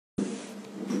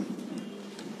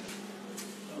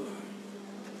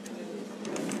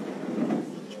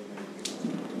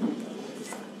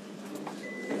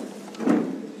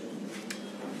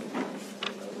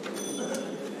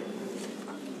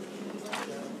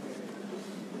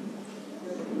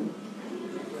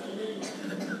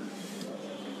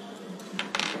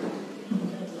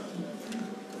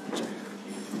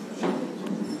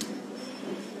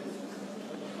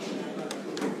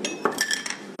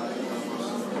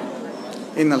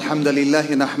إن الحمد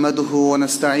لله نحمده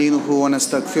ونستعينه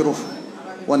ونستغفره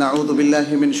ونعوذ بالله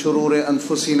من شرور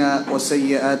أنفسنا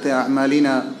وسيئات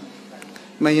أعمالنا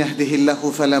من يهده الله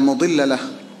فلا مضل له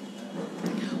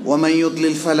ومن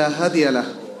يضلل فلا هادي له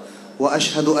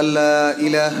وأشهد أن لا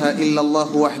إله إلا الله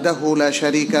وحده لا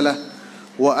شريك له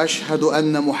وأشهد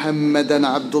أن محمدا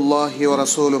عبد الله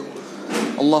ورسوله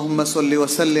اللهم صل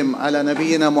وسلم على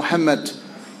نبينا محمد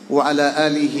وعلى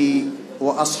آله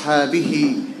وأصحابه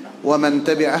ومن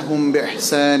تبعهم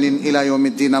بإحسان إلى يوم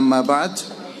الدين أما بعد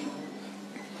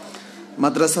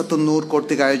মাদ্রাসাতুন নূর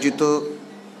কর্তৃক আয়োজিত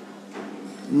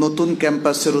নতুন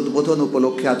ক্যাম্পাসের উদ্বোধন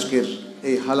উপলক্ষে আজকের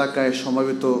এই হালাকায়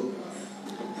সমবেত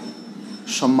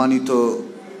সম্মানিত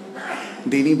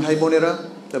দিনী ভাই বোনেরা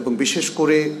এবং বিশেষ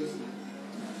করে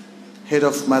হেড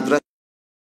অফ মাদ্রাসা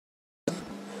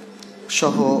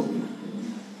সহ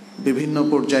বিভিন্ন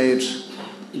পর্যায়ের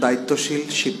দায়িত্বশীল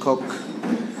শিক্ষক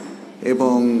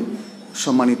এবং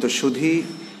সম্মানিত সুধী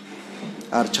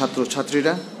আর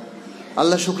ছাত্রছাত্রীরা,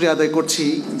 আল্লাহ শুকরিয়া আদায় করছি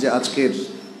যে আজকের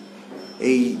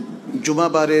এই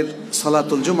জুমাবারের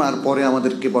সালাতুল জুমার পরে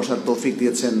আমাদেরকে বসার তৌফিক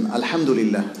দিয়েছেন,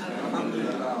 আলহামদুলিল্লাহ।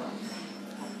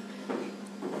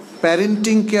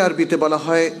 প্যারেন্টিংকে আরবিতে বলা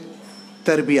হয়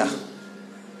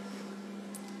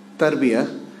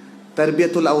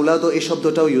তারবিয়াতুল আউলাদ, এই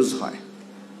শব্দটাও ইউজ হয়,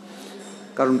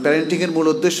 কারণ প্যারেন্টিংয়ের মূল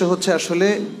উদ্দেশ্য হচ্ছে আসলে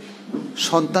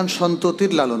সন্তান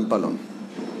সন্ততির লালন পালন।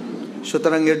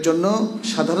 সুতরাং এর জন্য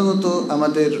সাধারণত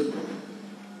আমাদের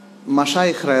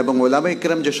মাশায়েখরা এবং ওলামায়ে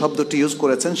কেরাম যে শব্দটি ইউজ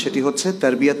করেছেন সেটি হচ্ছে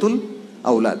তারবিয়াতুল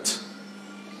আউলাদ।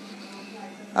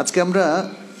 আজকে আমরা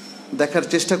দেখার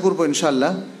চেষ্টা করব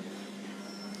ইনশাআল্লাহ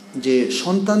যে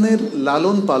সন্তানের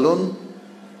লালন পালন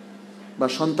বা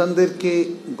সন্তানদেরকে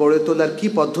গড়ে তোলার কি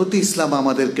পদ্ধতি ইসলাম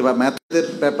আমাদেরকে বা ম্যাথের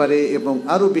ব্যাপারে এবং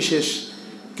আরও বিশেষ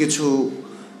কিছু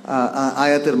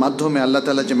আয়াতের মাধ্যমে আল্লাহ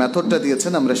তাআলা যে মেথডটা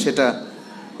দিয়েছেন আমরা সেটা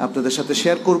আপনাদের সাথে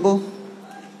শেয়ার করব।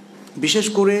 বিশেষ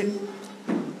করে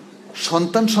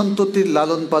সন্তান সন্ততির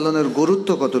লালন পালনের গুরুত্ব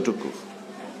কতটুকু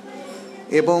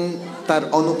এবং তার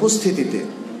অনুপস্থিতিতে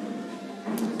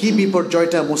কি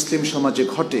বিপর্যয়টা মুসলিম সমাজে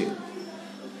ঘটে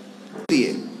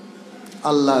দিয়ে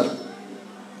আল্লাহর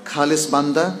খালেস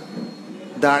বান্দা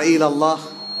দাঈল আল্লাহ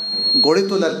গড়ে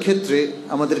তোলার ক্ষেত্রে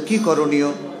আমাদের কি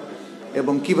করণীয়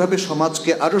এবং কিভাবে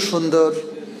সমাজকে আরও সুন্দর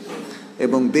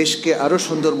এবং দেশকে আরও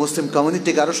সুন্দর, মুসলিম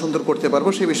কমিউনিটিকে আরও সুন্দর করতে পারবো,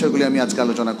 সেই বিষয়গুলি আমি আজকে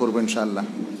আলোচনা করবো ইনশাআল্লাহ।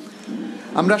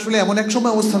 আমরা আসলে এমন এক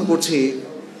সময় অবস্থান করছি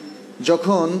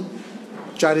যখন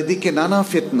চারিদিকে নানা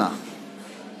ফিতনা,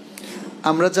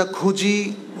 আমরা যা খুঁজি,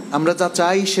 আমরা যা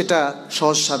চাই সেটা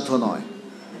সহজসাধ্য নয়।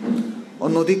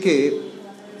 অন্যদিকে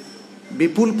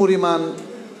বিপুল পরিমাণ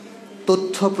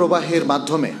তথ্য প্রবাহের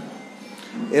মাধ্যমে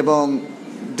এবং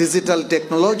ডিজিটাল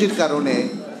টেকনোলজির কারণে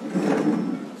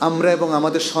আমরা এবং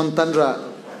আমাদের সন্তানরা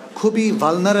খুবই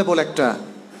ভালনারেবল একটা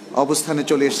অবস্থানে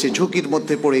চলে এসেছি, ঝুঁকির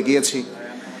মধ্যে পড়ে গিয়েছি।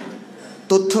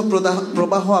 তথ্য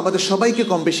প্রবাহ আমাদের সবাইকে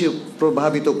কম বেশি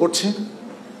প্রভাবিত করছে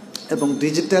এবং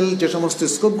ডিজিটাল যে সমস্ত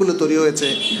স্কোপগুলো তৈরি হয়েছে,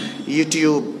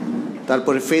 ইউটিউব,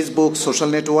 তারপরে ফেসবুক, সোশ্যাল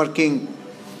নেটওয়ার্কিং,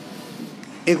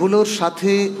 এগুলোর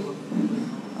সাথে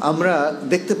আমরা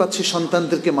দেখতে পাচ্ছি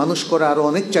সন্তানদেরকে মানুষ করা আরও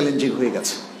অনেক চ্যালেঞ্জিং হয়ে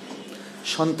গেছে।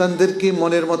 সন্তানদেরকে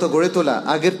মনের মতো গড়ে তোলা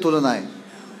আগের তুলনায়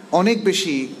অনেক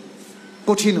বেশি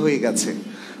কঠিন হয়ে গেছে।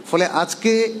 ফলে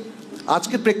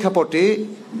আজকে প্রেক্ষাপটে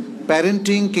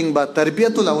প্যারেন্টিং কিংবা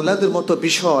তারবিয়াতুল আউলাদের মতো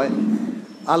বিষয়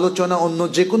আলোচনা অন্য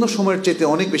যে কোনো সময়ের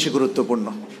চেয়ে অনেক বেশি গুরুত্বপূর্ণ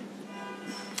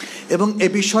এবং এ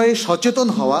বিষয়ে সচেতন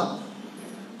হওয়া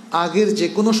আগের যে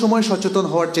কোনো সময় সচেতন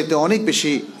হওয়ার চেয়ে অনেক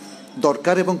বেশি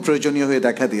দরকার এবং প্রয়োজনীয় হয়ে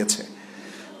দেখা দিয়েছে।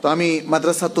 তো আমি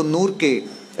মাদ্রাসাতুন নূরকে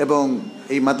এবং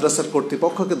এই মাদ্রাসার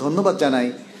কর্তৃপক্ষকে ধন্যবাদ জানাই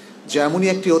যে এমনই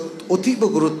একটি অতীব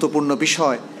গুরুত্বপূর্ণ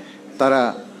বিষয় তারা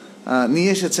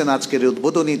নিয়ে এসেছেন আজকের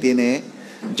উদ্বোধনী দিনে,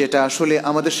 যেটা আসলে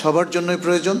আমাদের সবার জন্যই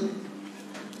প্রয়োজন।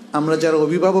 আমরা যারা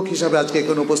অভিভাবক হিসাবে আজকে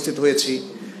এখানে উপস্থিত হয়েছি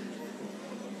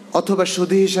অথবা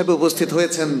সুধী হিসাবে উপস্থিত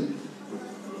হয়েছেন,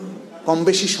 কম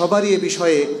বেশি সবারই এ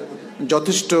বিষয়ে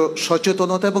যথেষ্ট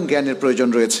সচেতনতা এবং জ্ঞানের প্রয়োজন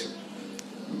রয়েছে।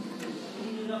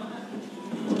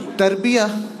 তারবিয়া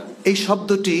এই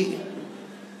শব্দটি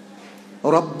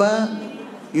রব্বা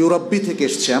ইউরব্বি থেকে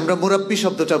এসছে। আমরা মুরব্বি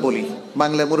শব্দটা বলি,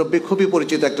 বাংলায় মুরব্বি খুবই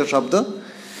পরিচিত একটা শব্দ।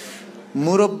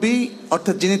 মুরব্বি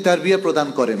অর্থাৎ যিনি তারবিয়া প্রদান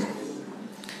করেন।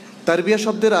 তারবিয়া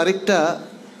শব্দের আরেকটা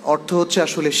অর্থ হচ্ছে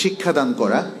আসলে শিক্ষাদান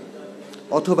করা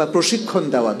অথবা প্রশিক্ষণ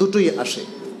দেওয়া, দুটোই আসে।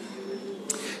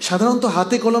 সাধারণত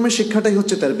হাতে কলমে শিক্ষাটাই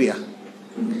হচ্ছে তারবিয়া,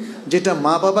 যেটা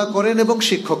মা বাবা করেন এবং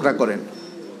শিক্ষকরা করেন।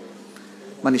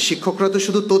 মানে শিক্ষকরা তো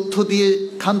শুধু তথ্য দিয়ে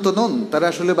ক্ষান্ত নন, তারা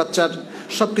আসলে বাচ্চার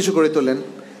সব কিছু করে তোলেন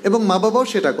এবং মা বাবাও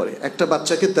সেটা করে। একটা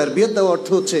বাচ্চাকে তারবিয়াত দেওয়া অর্থ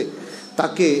হচ্ছে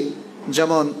তাকে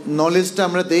যেমন নলেজটা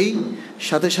আমরা দেই,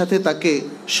 সাথে সাথে তাকে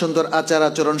সুন্দর আচার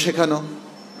আচরণ শেখানো,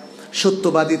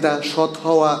 সত্যবাদিতা, সৎ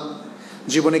হওয়া,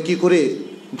 জীবনে কি করে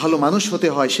ভালো মানুষ হতে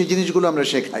হয় সেই জিনিসগুলো আমরা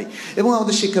শেখাই, এবং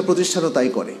আমাদের শিক্ষা প্রতিষ্ঠানও তাই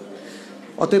করে।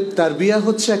 অতএব তারবিয়া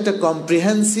হচ্ছে একটা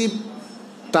কম্প্রিহেন্সিভ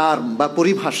টার্ম বা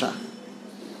পরিভাষা।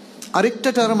 আরেকটা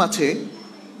টার্ম আছে,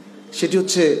 সেটি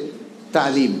হচ্ছে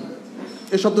তালিম।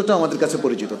 এই শব্দটা আমাদের কাছে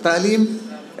পরিচিত। তালিম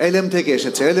এলেম থেকে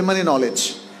এসেছে। এলেম মানে নলেজ,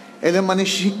 এলেম মানে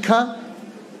শিক্ষা,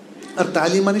 আর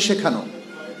তালিম মানে শেখানো।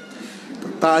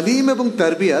 তালিম এবং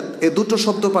তারবিয়াত এ দুটো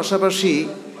শব্দ পাশাপাশি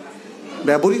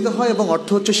ব্যবহৃত হয় এবং অর্থ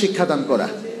হচ্ছে শিক্ষাদান করা।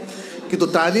 কিন্তু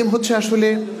তালিম হচ্ছে আসলে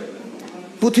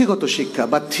পুঁথিগত শিক্ষা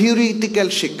বা থিওরিটিক্যাল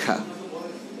শিক্ষা,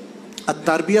 আর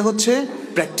তারবিয়া হচ্ছে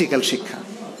প্র্যাকটিক্যাল শিক্ষা।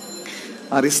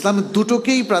 আর ইসলাম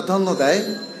দুটোকেই প্রাধান্য দেয়,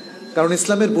 কারণ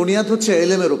ইসলামের বুনিয়াদ হচ্ছে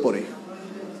এলেমের উপরে।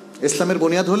 ইসলামের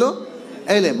বুনিয়াদ হলো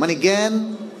এলেম মানে জ্ঞান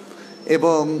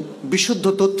এবং বিশুদ্ধ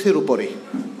তথ্যের উপরে।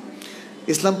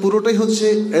 ইসলাম পুরোটাই হচ্ছে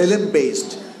এলেম বেসড।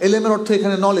 এলেমের অর্থ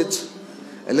এখানে নলেজ,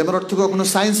 এলেমের অর্থ কখনো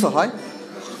সায়েন্সও হয়,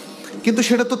 কিন্তু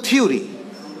সেটা তো থিওরি।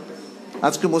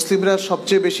 আজকে মুসলিমরা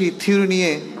সবচেয়ে বেশি থিওরি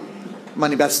নিয়ে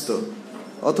মানে ব্যস্ত,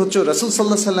 অথচ রাসূল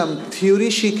সাল্লাল্লাহু আলাইহি সাল্লাম থিওরি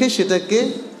শিখে সেটাকে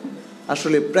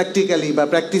আসলে প্র্যাকটিক্যালি বা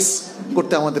প্র্যাকটিস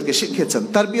করতে আমাদেরকে শিখিয়েছেন।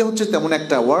 তারবিয়া হচ্ছে তেমন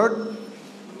একটা ওয়ার্ড।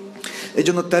 এই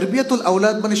জন্য তারবিয়াতুল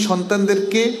আওলাদ মানে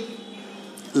সন্তানদেরকে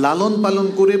লালন পালন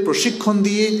করে, প্রশিক্ষণ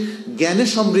দিয়ে, জ্ঞানে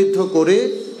সমৃদ্ধ করে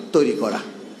তৈরি করা,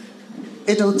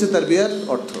 এটা হচ্ছে তারবিয়ার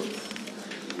অর্থ।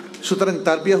 সুতরাং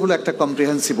তারবিয়া হলো একটা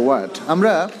কম্প্রিহেন্সিভ ওয়ার্ড।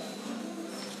 আমরা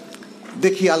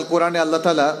দেখি আল কোরআনে আল্লাহ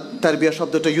তাআলা তারবিয়া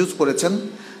শব্দটা ইউজ করেছেন।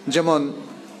 যেমন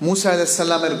মূসা আলাইহিস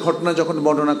সালামের ঘটনা যখন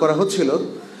বর্ণনা করা হচ্ছিল,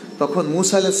 তখন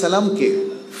মূসা আলাইহিস সালামকে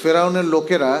ফেরাউনের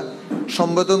লোকেরা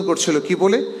সম্বোধন করছিল কি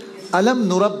বলে? আলাম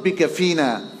নুরাব্বিকা ফিনা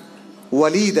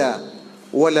ওয়ালিদা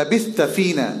ওয়া লাবিসতা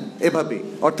ফিনা, এভাবে।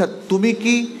 অর্থাৎ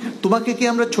তোমাকে কি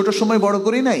আমরা ছোট সময় বড়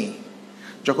করি নাই?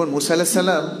 যখন মূসা আলাইহিস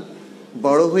সালাম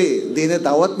বড় হয়ে দিনে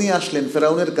দাওয়াত নিয়ে আসলেন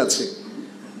ফেরাউনের কাছে,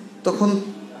 তখন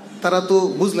তারা তো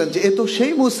বুঝলেন যে এ তো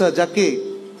সেই মূসা যাকে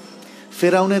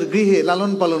ফেরাউনের গৃহে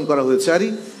লালন পালন করা হয়েছে। আরে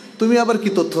তুমি আবার কি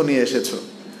তথ্য নিয়ে এসেছো?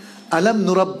 আলাম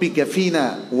নুরাব্বিকা ফিনা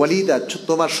ওয়ালিদা,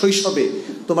 তোমার শৈশবে,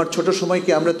 তোমার ছোট সময়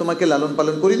কি আমরা তোমাকে লালন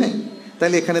পালন করি নাই?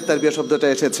 তাহলে এখানে তারবিয়া শব্দটা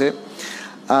এসেছে।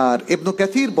 আর ইবনু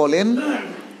কাসির বলেন,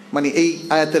 মানে এই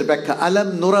আয়াতের ব্যাখ্যা, আলাম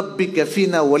নুরাব্বিকা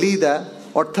ফিনা ওয়ালিদা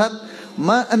অর্থাৎ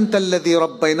মা আনতাল্লাযী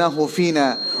রাব্বাইনাহু ফিনা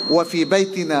ওয়া ফি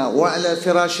বাইতিনা ওয়া আলা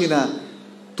ফিরাশিনা,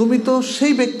 তুমি তো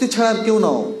সেই ব্যক্তি ছাড়া আর কেউ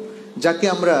নও যাকে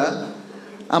আমরা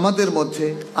আমাদের মধ্যে,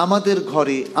 আমাদের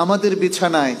ঘরে, আমাদের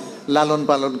বিছানায় লালন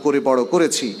পালন করে বড়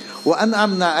করেছি। ওয়া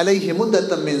আনআমনা আলাইহি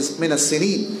মুদ্দাতাম মিনাস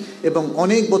সিনিন, এবং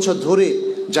অনেক বছর ধরে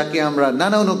যাকে আমরা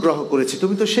নানা অনুগ্রহ করেছি,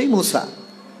 তুমি তো সেই মূসা।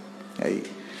 এই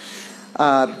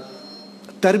আর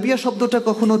তারবিয়া শব্দটা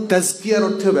কখনো তাজকিয়ার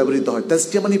অর্থে ব্যবহৃত হয়।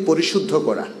 তাজকিয়া মানে পরিশুদ্ধ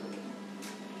করা,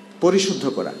 পরিশুদ্ধ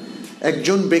করা,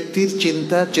 একজন ব্যক্তির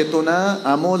চিন্তা, চেতনা,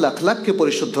 আমল, আখলাককে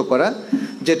পরিশুদ্ধ করা,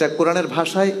 যেটা কোরআনের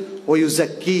ভাষায়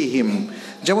ওয়ুজাক্কিহিম।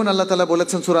 যেমন আল্লাহ তাআলা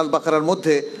বলেছেন সূরা আল বাকারার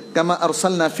মধ্যে, কামা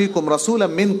আরসালনা ফীকুম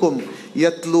রাসূলাম মিনকুম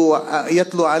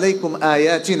ইয়াতলু আলাইকুম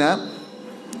আয়াতিনা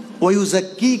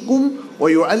ওয়ুজাক্কিকুম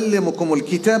ওয়ুআল্লিমুকুমুল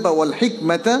কিতাবা ওয়াল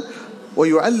হিকমাতা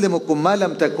ওয়ুআল্লিমুকুম মা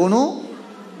লাম তাকুনু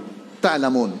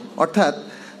তা'লামুন। অর্থাৎ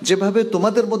যেভাবে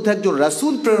তোমাদের মধ্যে একজন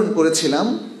রাসূল প্রেরণ করেছিলাম,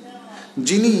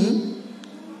 যিনি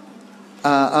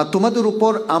তোমাদের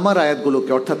উপর আমার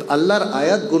আয়াতগুলোকে, অর্থাৎ আল্লাহর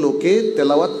আয়াতগুলোকে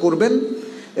তেলাওয়াত করবেন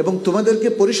এবং তোমাদেরকে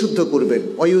পরিশুদ্ধ করবেন।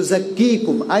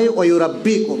 ওয়ুজাক্কিকুম আই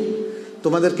ওয়ুরাব্বিকুম,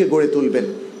 তোমাদেরকে গড়ে তুলবেন।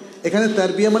 এখানে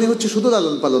তারবিয়া মানে হচ্ছে শুধু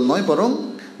লালন পালন নয়, বরং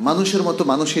মানুষের মতো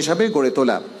মানুষ হিসাবে গড়ে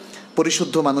তোলা,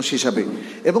 পরিশুদ্ধ মানুষ হিসাবে।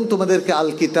 এবং তোমাদেরকে আল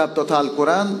কিতাব তথা আল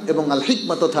কোরআন এবং আল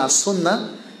হিকমা তথা আস সুন্নাহ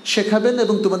শেখাবেন,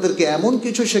 এবং তোমাদেরকে এমন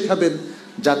কিছু শেখাবেন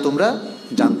যা তোমরা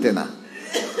জানতে না।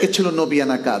 এ ছিল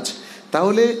নবিয়ানা কাজ।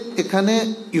 তাহলে এখানে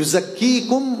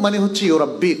ইউজাক্কিকুম মানে হচ্ছে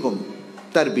ইউরাব্বিকুম,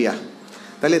 তারবিয়া।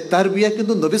 তাহলে তারবিয়া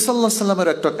কিন্তু নবী সাল্লাল্লাহু আলাইহি সাল্লামের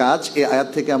একটা কাজ, এই আয়াত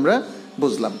থেকে আমরা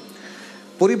বুঝলাম।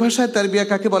 পরিভাষায় তারবিয়া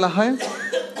কাকে বলা হয়?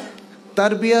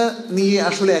 তারবিয়া নিয়ে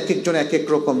আসলে এক একজন এক এক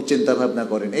রকম চিন্তা ভাবনা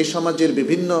করেন। এই সমাজের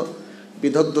বিভিন্ন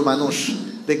বিদগ্ধ মানুষ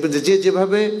দেখবেন যে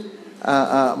যেভাবে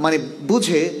মানে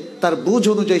বুঝে, তার বুঝ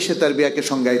অনুযায়ী সে তারবিয়াকে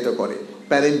সংজ্ঞায়িত করে।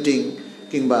 প্যারেন্টিং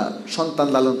কিংবা সন্তান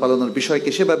লালন পালনের বিষয়কে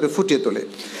সেভাবে ফুটিয়ে তোলে।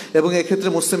 এবং এক্ষেত্রে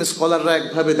মুসলিম স্কলাররা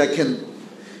একভাবে দেখেন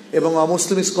এবং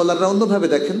অমুসলিম স্কলাররা অন্যভাবে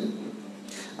দেখেন।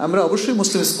 আমরা অবশ্যই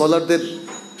মুসলিম স্কলারদের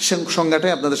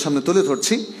সংজ্ঞাটাই আপনাদের সামনে তুলে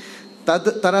ধরছি।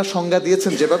 তারা সংজ্ঞা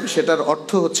দিয়েছেন যেভাবে, সেটার অর্থ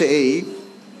হচ্ছে এই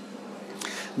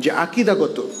যে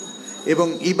আকীদাগত এবং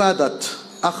ইবাদত,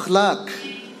 আখলাক,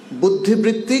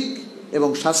 বুদ্ধিবৃত্তিক এবং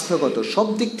স্বাস্থ্যগত সব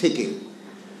দিক থেকে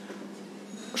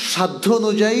সাধ্য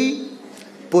অনুযায়ী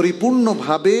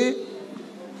পরিপূর্ণভাবে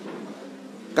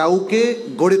কাউকে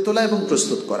গড়ে তোলা এবং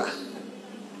প্রস্তুত করা।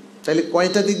 তাইলে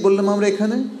কয়টা দিক বললাম আমরা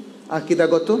এখানে?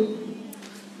 আকীদাগত,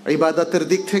 ইবাদতের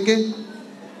দিক থেকে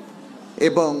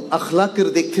এবং আখলাকের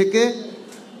দিক থেকে,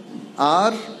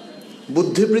 আর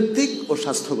বুদ্ধিবৃত্তিক ও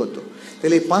স্বাস্থ্যগত।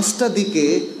 তাহলে এই পাঁচটা দিকে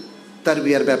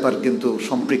তারবিয়ার ব্যাপার কিন্তু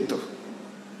সম্পৃক্ত।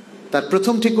 তার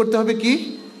প্রথম ঠিক করতে হবে কি?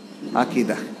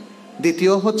 আকীদা।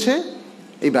 দ্বিতীয় হচ্ছে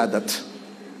ইবাদত,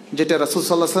 যেটা রাসূল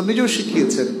সাল্লাল্লাহু আলাইহি ওয়াসাল্লাম নিজেও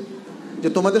শিখিয়েছেন, যে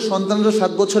তোমাদের সন্তানরা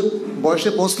 7 বছর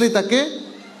বয়সে পৌঁছলেই তাকে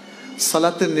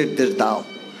সালাতের নির্দেশ দাও,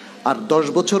 আর 10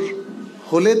 বছর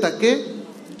হলে তাকে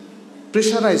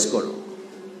প্রেশারাইজ করো।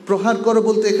 প্রহার করো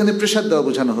বলতে এখানে প্রেশার দেওয়া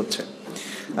বোঝানো হচ্ছে।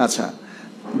 আচ্ছা,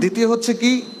 দ্বিতীয় হচ্ছে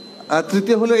কি?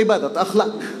 তৃতীয় হলো ইবাদত,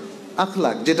 আখলাক।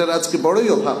 আখলাক যেটার আজকে বড়ই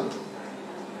অভাব।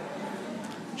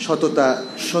 সততা,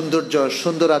 সৌন্দর্য,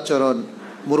 সুন্দর আচরণ,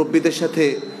 মুরব্বীদের সাথে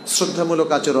শ্রদ্ধামূলক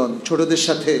আচরণ, ছোটদের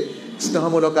সাথে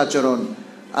স্নেহমূলক আচরণ,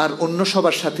 আর অন্য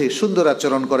সবার সাথে সুন্দর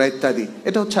আচরণ করা ইত্যাদি,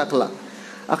 এটা হচ্ছে আখলাক।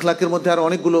 আখলাকের মধ্যে আর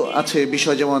অনেকগুলো আছে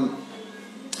বিষয়, যেমন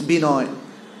বিনয়,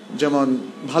 যেমন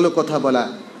ভালো কথা বলা,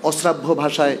 অশ্রাব্য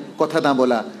ভাষায় কথা না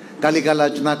বলা,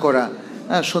 গালিগালাজ না করা,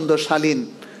 সুন্দর শালীন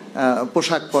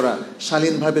পোশাক পরা,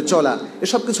 শালীনভাবে চলা,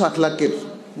 এসব কিছু আখলাকের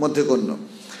মধ্যে গণ্য।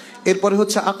 এরপরে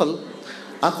হচ্ছে আকল।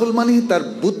 আকল মানে তার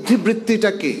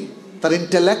বুদ্ধিবৃত্তিটাকে, তার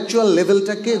ইন্টেলেকচুয়াল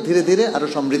লেভেলটাকে ধীরে ধীরে আরো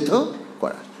সমৃদ্ধ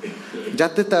করা,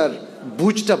 যাতে তার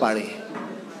বুঝটা বাড়ে।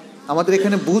 আমাদের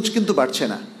এখানে বুঝ কিন্তু বাড়ছে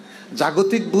না,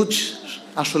 জাগতিক বুঝ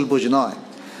আসল বুঝ নয়।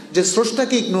 যে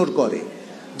স্রষ্টাকে ইগনোর করে,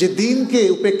 যে দিনকে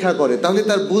উপেক্ষা করে, তাহলে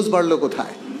তার বুঝ বাড়লো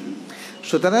কোথায়?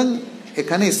 সুতরাং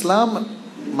এখানে ইসলাম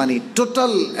মানে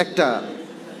টোটাল একটা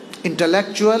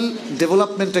ইন্টেলেকচুয়াল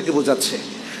ডেভেলপমেন্টটাকে বোঝাচ্ছে।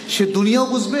 সে দুনিয়াও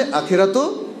বুঝবে, আখিরাতও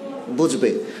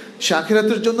বুঝবে। সে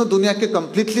আখিরাতের জন্য দুনিয়াকে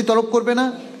কমপ্লিটলি তরক করবে না,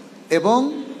 এবং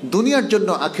দুনিয়ার জন্য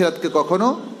আখিরাতকে কখনো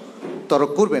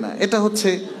তরক করবে না। এটা হচ্ছে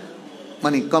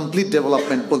মানে কমপ্লিট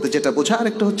ডেভেলপমেন্ট বলতে যেটা বোঝা। আর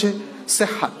একটা হচ্ছে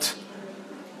সেহাত,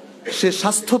 সে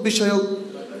স্বাস্থ্য বিষয়ক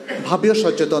ভাবেও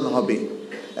সচেতন হবে।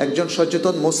 একজন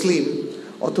সচেতন মুসলিম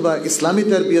অথবা ইসলামী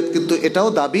তারবিয়ত কিন্তু এটাও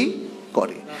দাবি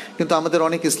করে, কিন্তু আমাদের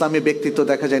অনেক ইসলামী ব্যক্তিত্ব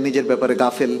দেখা যায় নিজের ব্যাপারে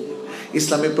গাফেল।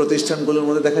 ইসলামী প্রতিষ্ঠানগুলোর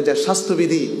মধ্যে দেখা যায়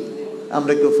স্বাস্থ্যবিধি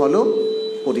আমরা কেউ ফলো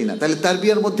করি না। তাহলে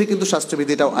তারবিয়ার মধ্যে কিন্তু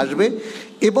স্বাস্থ্যবিধিটাও আসবে,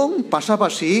 এবং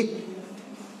পাশাপাশি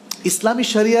ইসলামী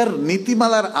শরিয়ার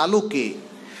নীতিমালার আলোকে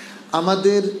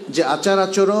আমাদের যে আচার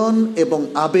আচরণ এবং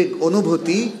আবেগ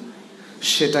অনুভূতি,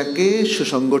 সেটাকে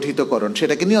সুসংগঠিতকরণ,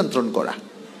 সেটাকে নিয়ন্ত্রণ করা।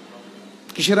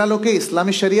 কিসের আলোকে?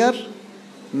 ইসলামী শরিয়ার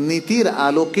নীতির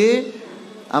আলোকে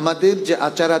আমাদের যে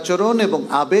আচার আচরণ এবং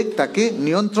আবেগ, তাকে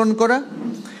নিয়ন্ত্রণ করা,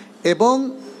 এবং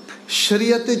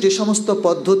শরিয়াতে যে সমস্ত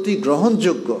পদ্ধতি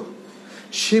গ্রহণযোগ্য,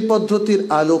 সে পদ্ধতির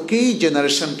আলোকেই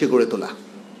জেনারেশনকে গড়ে তোলা।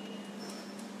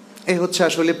 এ হচ্ছে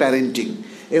আসলে প্যারেন্টিং,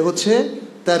 এ হচ্ছে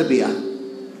তারবিয়া,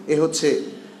 এ হচ্ছে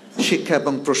শিক্ষা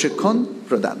এবং প্রশিক্ষণ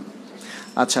প্রদান।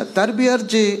 আচ্ছা, তারবিয়ার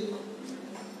যে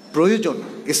প্রয়োজন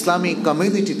ইসলামী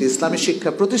কমিউনিটিতে, ইসলামী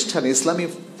শিক্ষা প্রতিষ্ঠানে, ইসলামী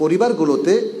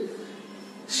পরিবারগুলোতে,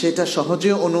 সেটা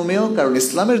সহজে অনুমেয়। কারণ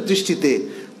ইসলামের দৃষ্টিতে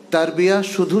তারবিয়া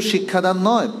শুধু শিক্ষাদান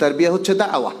নয়, তারবিয়া হচ্ছে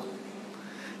দাওয়া।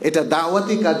 এটা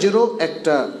দাওয়াতি কাজেরও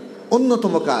একটা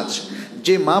অন্যতম কাজ।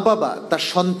 যে মা বাবা তার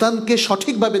সন্তানকে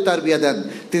সঠিকভাবে তারবিয়া দেন,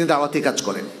 তিনি দাওয়াতি কাজ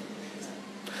করেন।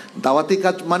 দাওয়াতি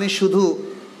কাজ মানে শুধু,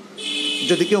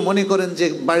 যদি কেউ মনে করেন যে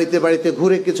বাড়িতে বাড়িতে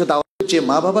ঘুরে কিছু দাওয়াত, যে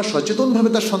মা বাবা সচেতনভাবে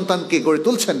তার সন্তানকে গড়ে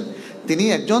তুলছেন, তিনি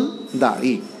একজন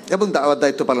দায়ী এবং দাওয়াত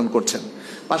দায়িত্ব পালন করছেন।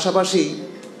 পাশাপাশি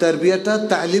তারবিয়াটা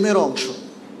তালিমের অংশ,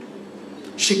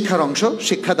 শিক্ষার অংশ,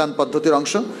 শিক্ষাদান পদ্ধতির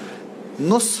অংশ।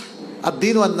 নস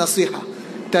আদ-দীন ওয়ান নাসিহা,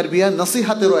 তারবিয়া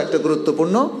নসিহাতেরও একটা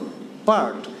গুরুত্বপূর্ণ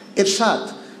পার্ট। ইরশাদ,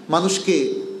 মানুষকে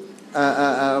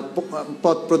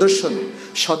পথ প্রদর্শন,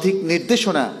 সঠিক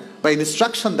নির্দেশনা বা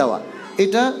ইনস্ট্রাকশন দেওয়া,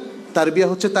 এটা তারবিয়া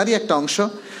হচ্ছে তারই একটা অংশ।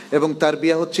 এবং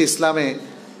তারবিয়া হচ্ছে ইসলামে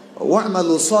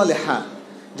ওয়া'মালু সালিহা,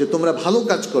 যে তোমরা ভালো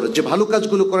কাজ করো, যে ভালো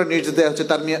কাজগুলো করার নির্দেশ দেওয়া হচ্ছে।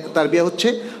 তারবিয়া হচ্ছে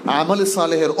আমলে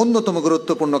সালেহের অন্যতম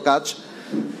গুরুত্বপূর্ণ কাজ।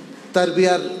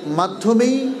 তারবিয়ার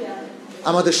মাধ্যমেই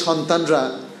আমাদের সন্তানরা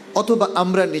অথবা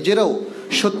আমরা নিজেরাও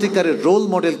সত্যিকারের রোল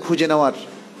মডেল খুঁজে নেওয়ার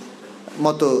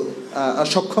মতো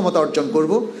সক্ষমতা অর্জন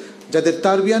করব। যাদের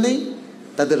তারবিয়া নেই,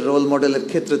 তাদের রোল মডেলের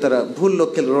ক্ষেত্রে তারা ভুল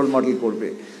লোককে রোল মডেল করবে,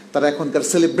 তারা এখনকার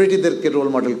সেলিব্রিটিদেরকে রোল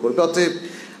মডেল করবে। অতএব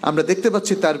আমরা দেখতে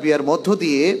পাচ্ছি তারবিয়ার মধ্য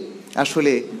দিয়ে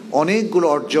আসলে অনেকগুলো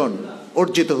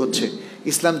অর্জিত হচ্ছে।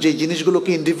 ইসলাম যে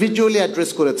জিনিসগুলোকে ইন্ডিভিজুয়ালি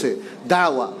অ্যাড্রেস করেছে,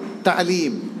 দাওয়া,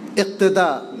 তালিম, ইক্তেদা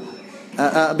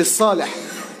বিসসালেহ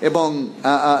এবং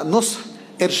নসহ,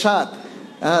 ইরশাদ,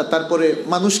 তারপরে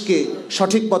মানুষকে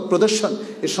সঠিক পথ প্রদর্শন,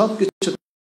 এসব কিছু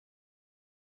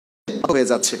হয়ে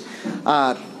যাচ্ছে।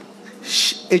 আর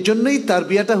এই জন্যই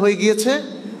তারবিয়াটা হয়ে গিয়েছে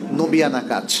নবিয়ানা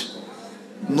কাজ।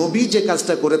 নবী যে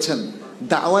কাজটা করেছেন,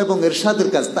 দাওয়া এবং ইরশাদের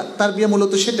কাজ, তারবিয়া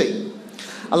মূলত সেটাই।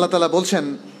 আল্লাহ তাআলা বলছেন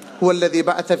হুয়াল্লাযী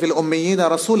বা'আসা ফিল উম্মিয়িনা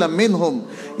রাসূলাম মিনহুম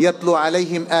ইয়াতলু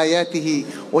আলাইহিম আয়াতিহি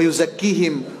ওয়া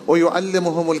ইউযাক্কিহিম ওয়া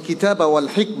ইউআল্লিমুহুমুল কিতাবা ওয়াল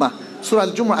হিকমাহ, সূরা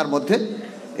আল জুমআর মধ্যে।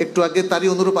 একটু আগে তারই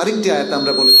অনুরূপ আরেকটি আয়াত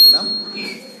আমরা বলেছিলাম,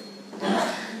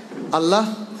 আল্লাহ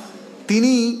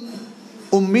তিনি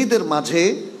উম্মিদের মাঝে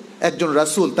একজন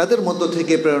রাসূল তাদের মধ্য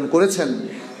থেকে প্রেরণ করেছেন,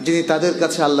 যিনি তাদের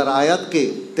কাছে আল্লাহর আয়াতকে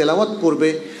তেলাওয়াত করবে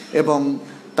এবং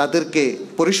তাদেরকে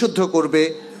পরিশুদ্ধ করবে,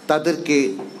 তাদেরকে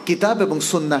কিতাব এবং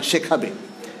সুন্নাহ শেখাবে।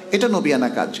 এটা নবিয়ানা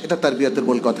কাজ, এটা তারবিয়াতের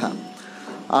মূল কথা।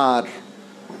 আর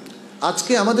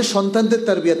আজকে আমাদের সন্তানদের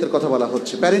তারবিয়াতের কথা বলা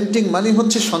হচ্ছে। প্যারেন্টিং মানে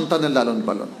হচ্ছে সন্তানের লালন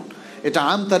পালন, এটা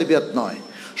আম তারবিয়াত নয়,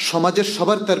 সমাজের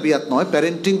সবার তারবিয়াত নয়।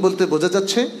 প্যারেন্টিং বলতে বোঝা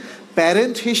যাচ্ছে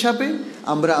প্যারেন্ট হিসাবে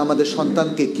আমরা আমাদের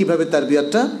সন্তানকে কিভাবে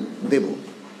তারবিয়াতটা দেব।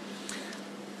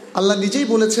 আল্লাহ নিজেই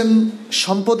বলেছেন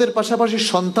সম্পদের পাশাপাশি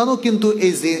সন্তানও কিন্তু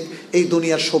এই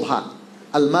দুনিয়ার শোভা।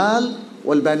 আল মাল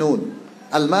ওয়াল বানুন,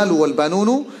 আল মাল ওয়াল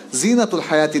বানুনু জিনাতুল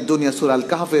হায়াতিদ দুনিয়া, সূরা আল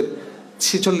কাহফের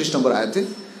 46 নম্বর আয়াতে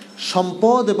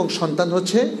সম্পদ এবং সন্তান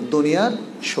হচ্ছে দুনিয়ার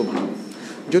শোভা।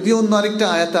 যদিও অন্য আরেকটা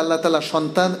আয়াতে আল্লাহ তাআলা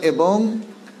সন্তান এবং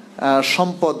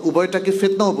সম্পদ উভয়টাকে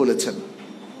ফিতনাও বলেছেন,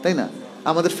 তাই না?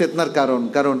 আমাদের ফিতনার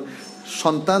কারণ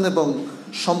সন্তান এবং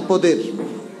সম্পদের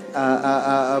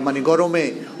মানে গরমে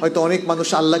হয়তো অনেক মানুষ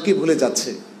আল্লাহকে ভুলে যাচ্ছে,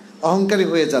 অহংকারী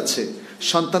হয়ে যাচ্ছে,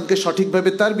 সন্তানকে সঠিকভাবে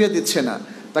তারবিয়া দিচ্ছে না,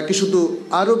 তাকে শুধু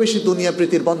আরও বেশি দুনিয়া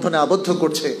প্রীতির বন্ধনে আবদ্ধ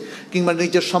করছে, কিংবা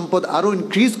নিজের সম্পদ আরও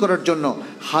ইনক্রিজ করার জন্য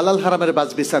হালাল হারামের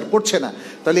বাছবিচার করছে না।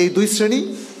 তাহলে এই দুই শ্রেণী,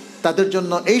 তাদের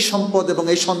জন্য এই সম্পদ এবং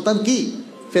এই সন্তান কি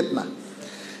ফিতনা।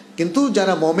 কিন্তু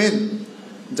যারা মোমেন,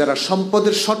 যারা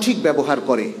সম্পদের সঠিক ব্যবহার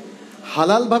করে,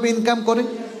 হালালভাবে ইনকাম করে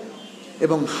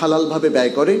এবং হালালভাবে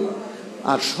ব্যয় করে,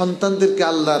 আর সন্তানদেরকে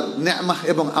আল্লাহর নেয়ামাহ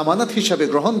এবং আমানত হিসাবে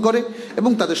গ্রহণ করে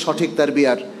এবং তাদের সঠিক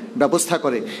তারবিয়ার ব্যবস্থা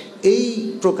করে, এই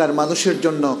প্রকার মানুষের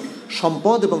জন্য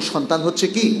সম্পদ এবং সন্তান হচ্ছে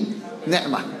কি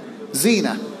নেয়ামাহ,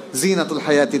 জিনাতুল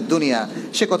হায়াতিদ দুনিয়া,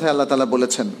 সে কথায় আল্লাহ তাআলা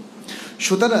বলেছেন।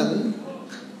 সুতরাং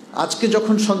আজকে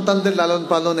যখন সন্তানদের লালন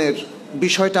পালনের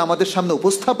বিষয়টা আমাদের সামনে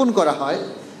উপস্থাপন করা হয়,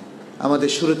 আমাদের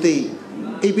শুরুতেই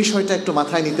এই বিষয়টা একটু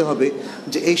মাথায় নিতে হবে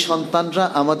যে এই সন্তানরা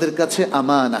আমাদের কাছে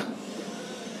আমানা।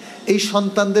 এই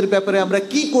সন্তানদের ব্যাপারে আমরা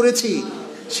কি করেছি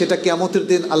সেটা কিয়ামতের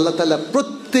দিন আল্লাহ তাআলা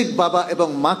প্রত্যেক বাবা এবং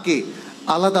মাকে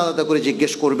আলাদা আলাদা করে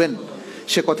জিজ্ঞেস করবেন।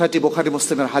 সে কথাটি বুখারী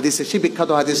মুসলিমের হাদিসে, সেই বিখ্যাত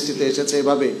হাদিসটিতে এসেছে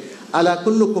এভাবে, আলা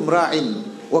কুল্লুকুম রাইন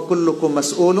ওয়া কুল্লুকুম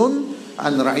মাসউলুন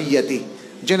আন রাইয়াতি।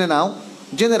 জেনে নাও,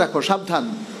 জেনে রাখো, সাবধান,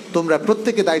 তোমরা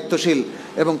প্রত্যেকে দায়িত্বশীল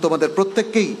এবং তোমাদের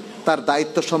প্রত্যেককেই তার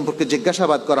দায়িত্ব সম্পর্কে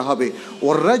জিজ্ঞাসাবাদ করা হবে।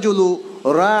 ওয়ার রাজুলু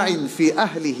রাইন ফি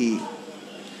আহলিহি,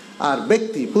 আর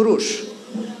ব্যক্তি পুরুষ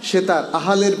সে তার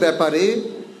আহালের ব্যাপারে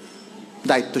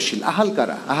দায়িত্বশীল। আহাল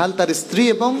কারা? আহাল তার স্ত্রী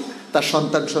এবং তার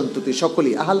সন্তান সন্ততি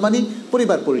সকলেই। আহাল মানে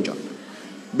পরিবার পরিজন।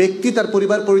 ব্যক্তি তার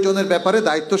পরিবার পরিজনের ব্যাপারে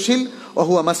দায়িত্বশীল।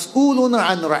 ওহুয়া মাসউলুন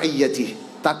আন রাইয়াতিহি,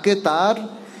 তাকে তার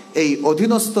এই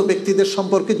অধীনস্থ ব্যক্তিদের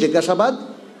সম্পর্কে জিজ্ঞাসাবাদ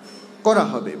করা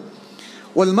হবে।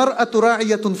 ওয়াল মারআতু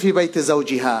রাইয়াতুন ফি বাইতি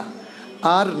যাওজিহা,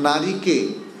 আর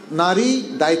নারী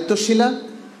দায়িত্বশীলা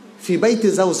ফি বাইতি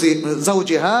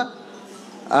যাওজিহা,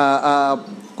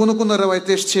 কোন কোন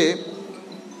রাওয়ায়াতে এসছে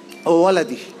ও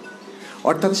ওয়ালাদি,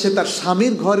 অর্থাৎ সে তার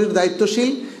স্বামীর ঘরের দায়িত্বশীল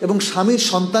এবং স্বামীর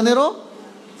সন্তানেরও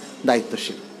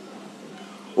দায়িত্বশীল।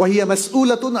 ওয়াহিয়া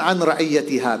মাসউলাতুন আন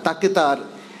রাইয়াতিহা, তাকে তার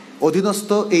অধীনস্থ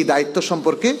এই দায়িত্ব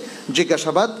সম্পর্কে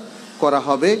জিজ্ঞাসাবাদ করা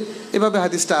হবে। এভাবে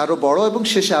হাদিসটা আরও বড়, এবং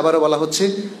শেষে আবারও বলা হচ্ছে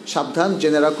সাবধান,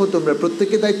 জেনে রাখো তোমরা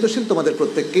প্রত্যেকে দায়িত্বশীল, তোমাদের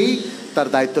প্রত্যেককেই তার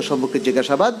দায়িত্ব সম্পর্কে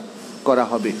জিজ্ঞাসাবাদ করা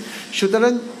হবে।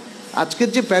 সুতরাং আজকের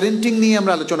যে প্যারেন্টিং নিয়ে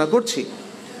আমরা আলোচনা করছি,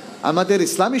 আমাদের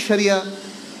ইসলামী শরিয়া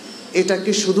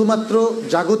এটাকে শুধুমাত্র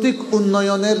জাগতিক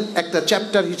উন্নয়নের একটা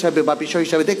চ্যাপ্টার হিসাবে বা বিষয়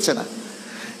হিসাবে দেখছে না।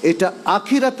 এটা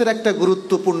আখিরাতের একটা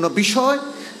গুরুত্বপূর্ণ বিষয়,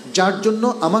 যার জন্য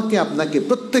আমাকে আপনাকে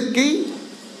প্রত্যেককেই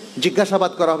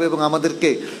জিজ্ঞাসাবাদ করা হবে এবং আমাদেরকে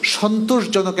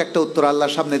সন্তোষজনক একটা উত্তর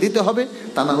আল্লাহর সামনে দিতে হবে।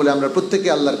 তা না হলে আমরা প্রত্যেকে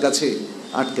আল্লাহর কাছে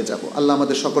আটকে যাব। আল্লাহ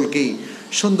আমাদের সকলকেই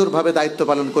সুন্দরভাবে দায়িত্ব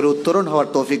পালন করে উত্তরণ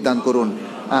হওয়ার তৌফিক দান করুন,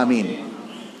 আমিন।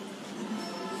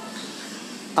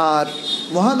 আর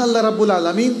মহান আল্লাহ রাব্বুল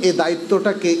আলামিন এই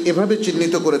দায়িত্বটাকে এভাবে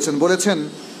চিহ্নিত করেছেন, বলেছেন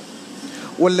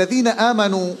ওয়াল্লাযীনা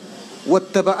আমানু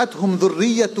ওয়াত্তাবাআতহুম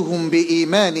যুররিয়াতুহুম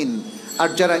বিঈমানিন, আর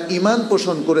যারা ঈমান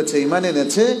পোষণ করেছে, ঈমান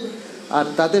এনেছে, আর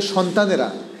তাদের সন্তানেরা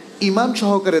ঈমান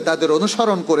সহকারে তাদের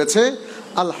অনুসরণ করেছে,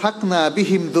 আলহাকনা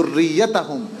বিহিম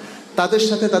যুররিয়াতাহুম, তাদের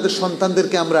সাথে তাদের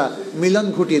সন্তানদেরকে আমরা মিলন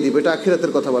ঘটিয়ে দিব। এটা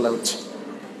আখিরাতের কথা বলা হচ্ছে।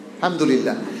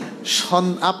 আলহামদুলিল্লাহ,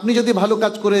 আপনি যদি ভালো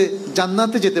কাজ করে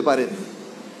জান্নাতে যেতে পারেন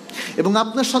এবং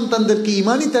আপনার সন্তানদেরকে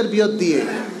ঈমানি তারবিয়ত দিয়ে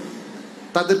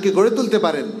তাদেরকে গড়ে তুলতে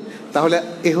পারেন, তাহলে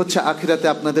এ হচ্ছে আখিরাতে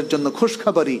আপনাদের জন্য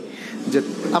খুশখবরি যে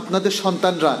আপনাদের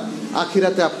সন্তানরা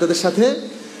আখিরাতে আপনাদের সাথে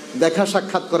দেখা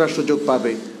সাক্ষাৎ করার সুযোগ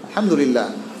পাবে। আলহামদুলিল্লাহ।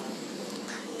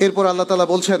 এরপর আল্লাহ তাআলা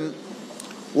বলছেন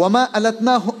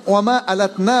ওয়ামা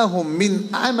আলাতনাহুম মিন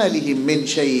আমালিহিম মিন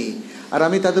শাই, আর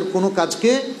আমি তাদের কোনো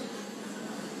কাজকে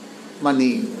মানে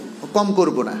কম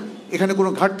করব না, এখানে কোনো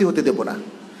ঘাটতি হতে দেব না।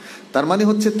 তার মানে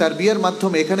হচ্ছে তারবিয়ার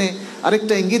মাধ্যমে এখানে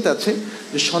আরেকটা ইঙ্গিত আছে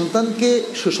যে সন্তানকে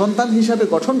সুসন্তান হিসাবে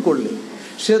গঠন করলে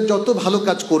সে যত ভালো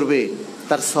কাজ করবে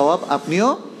তার সওয়াব আপনিও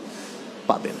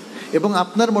পাবেন এবং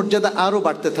আপনার মর্যাদা আরও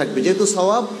বাড়তে থাকবে, যেহেতু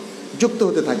সওয়াব যুক্ত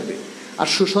হতে থাকবে। আর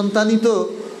সুসন্তানই তো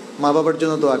মা বাবার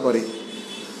জন্য দোয়া করে,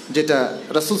 যেটা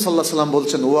রাসূল সাল্লাল্লাহু আলাইহি ওয়াসাল্লাম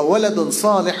বলছেন ওয়া ওয়ালাদুন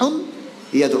সালিহুন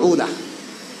ইয়াদউ লাহু,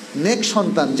 নেক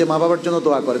সন্তান যে মা বাবার জন্য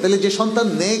দোয়া করে। তাহলে যে সন্তান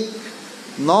নেক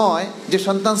নয়, যে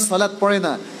সন্তান সালাত পড়ে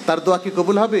না, তার দোয়া কি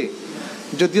কবুল হবে?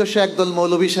 যদিও সে একদল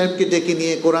মৌলভী সাহেবকে ডেকে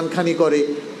নিয়ে কোরআনখানি করে,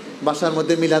 বাসার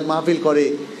মধ্যে মিলাদ মাহফিল করে,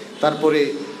 তারপরে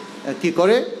কি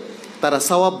করে তারা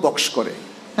সওয়াব বক্স করে,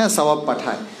 হ্যাঁ সওয়াব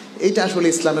পাঠায়। এইটা আসলে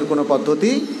ইসলামের কোনো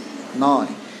পদ্ধতি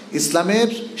নয়। ইসলামের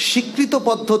স্বীকৃত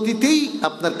পদ্ধতিতেই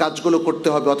আপনার কাজগুলো করতে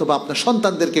হবে, অথবা আপনার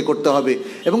সন্তানদেরকে করতে হবে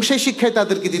এবং সেই শিক্ষায়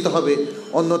তাদেরকে দিতে হবে।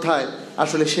 অন্যথায়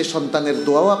আসলে সেই সন্তানের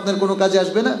দোয়াও আপনার কোনো কাজে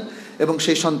আসবে না এবং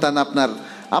সেই সন্তান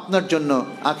আপনার জন্য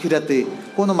আখিরাতে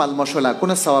কোনো মাল মশলা,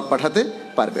 কোনো সওয়াব পাঠাতে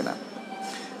পারবে না।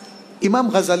 ইমাম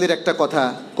গাজালির একটা কথা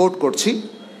কোট করছি।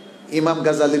 ইমাম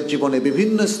গাজালির জীবনে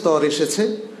বিভিন্ন স্তর এসেছে।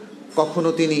 কখনো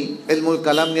তিনি ইলমুল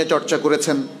কালাম নিয়ে চর্চা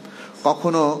করেছেন,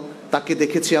 কখনো তাকে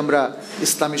দেখেছি আমরা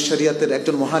ইসলামী শরিয়াতের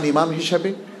একজন মহান ইমাম হিসাবে,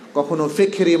 কখনো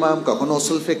ফিকহের ইমাম, কখনো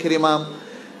উসুল ফিকহের ইমাম,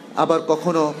 আবার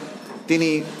কখনো তিনি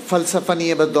ফালসাফা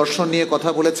নিয়ে বা দর্শন নিয়ে কথা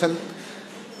বলেছেন।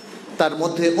 তার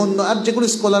মধ্যে অন্য আর যে কোনো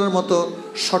স্কলারের মতো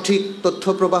সঠিক তথ্য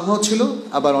প্রবাহ ছিল,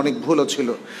 আবার অনেক ভুলও ছিল।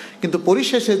 কিন্তু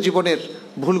পরিশেষে জীবনের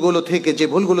ভুলগুলো থেকে যে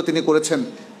ভুলগুলো তিনি করেছেন,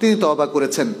 তিনি তওবা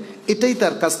করেছেন, এটাই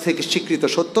তার কাছ থেকে স্বীকৃত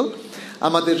সত্য।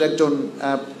 আমাদের একজন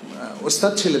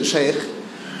ওস্তাদ ছিলেন শায়েখ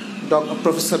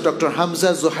প্রফেসর ডক্টর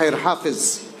হামজা জোহাইর হাফেজ,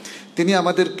 তিনি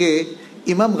আমাদেরকে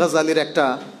ইমাম গাজালির একটা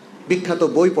বিখ্যাত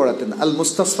বই পড়াতেন, আল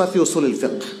মুস্তাসফা ফি উসুলিল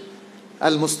ফিকহ।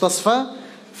 আল মুস্তাসফা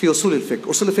ফি উসুলিল ফিকহ,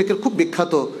 উসুল ফিকহের খুব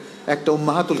বিখ্যাত একটা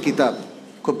উম্মাহাতুল কিতাব,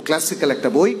 খুব ক্লাসিক্যাল একটা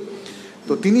বই।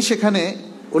 তো তিনি সেখানে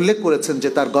উল্লেখ করেছেন যে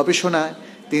তার গবেষণায়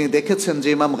তিনি দেখেছেন যে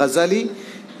ইমাম গাজালি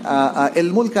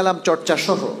ইলমুল কালাম চর্চা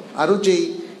সহ আরও যেই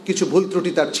কিছু ভুল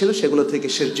ত্রুটি তার ছিল সেগুলো থেকে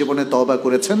শেষ জীবনে তওবা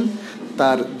করেছেন।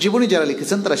 তার জীবনী যারা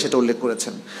লিখেছেন তারা সেটা উল্লেখ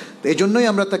করেছেন। তো এই জন্যই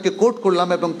আমরা তাকে কোট করলাম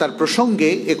এবং তার প্রসঙ্গে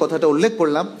এ কথাটা উল্লেখ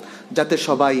করলাম, যাতে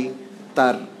সবাই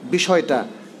তার বিষয়টা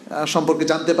সম্পর্কে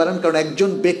জানতে পারেন। কারণ একজন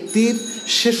ব্যক্তির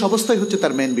শেষ অবস্থাই হচ্ছে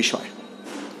তার মেন বিষয়।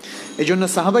 এই জন্য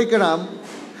সাহাবায়ে কেরাম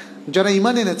যারা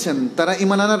ঈমান এনেছেন, তারা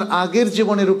ঈমান আনার আগের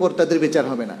জীবনের উপর তাদের বিচার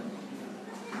হবে না,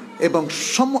 এবং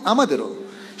আমাদেরও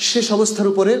শেষ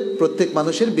অবস্থার উপরে প্রত্যেক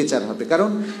মানুষের বিচার হবে। কারণ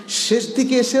শেষ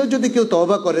দিকে এসেও যদি কেউ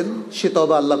তওবা করেন, সে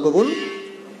তওবা আল্লাহ কবুল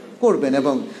করবেন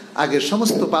এবং আগের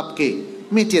সমস্ত পাপকে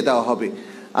মিটিয়ে দেওয়া হবে।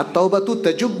 আর তাওবাতু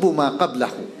তাজুব্বু মা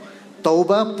ক্বাবলাহু,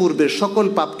 তওবা পূর্বের সকল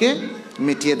পাপকে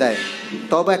মিটিয়ে দেয়।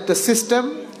 তওবা একটা সিস্টেম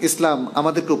ইসলাম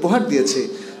আমাদেরকে উপহার দিয়েছে,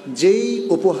 যেই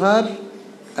উপহার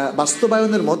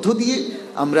বাস্তবায়নের মধ্য দিয়ে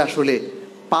আমরা আসলে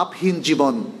পাপহীন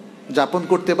জীবন যাপন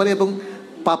করতে পারি এবং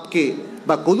পাপকে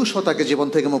বা কলুষতাকে জীবন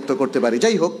থেকে মুক্ত করতে পারি।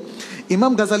 যাই হোক,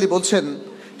 ইমাম গাজালি বলছেন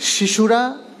শিশুরা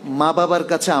মা বাবার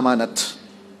কাছে আমানত,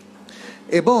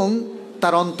 এবং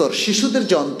তার অন্তর, শিশুদের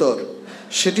যে অন্তর,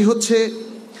 সেটি হচ্ছে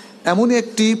এমনই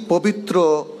একটি পবিত্র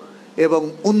এবং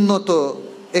উন্নত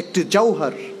একটি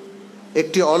জৌহর,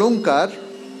 একটি অলংকার,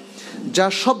 যা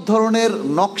সব ধরনের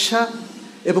নকশা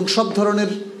এবং সব ধরনের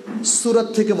সুরাত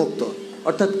থেকে মুক্ত।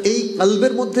 অর্থাৎ এই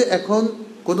কলবের মধ্যে এখন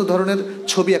কোনো ধরনের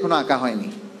ছবি এখনো আঁকা হয়নি।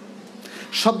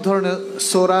 সব ধরনের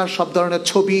সোরা, সব ধরনের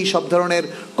ছবি, সব ধরনের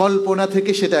কল্পনা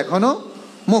থেকে সেটা এখনো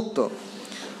মুক্ত।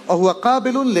 অহুয়া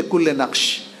কাবিলুন লিকুল্লি নাকশ,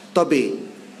 তবে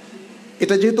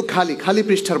এটা যেহেতু খালি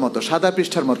পৃষ্ঠার মতো, সাদা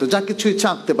পৃষ্ঠার মতো, যা কিছু ইচ্ছা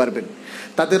আঁকতে পারবেন,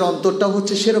 তাদের অন্তরটাও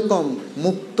হচ্ছে সেরকম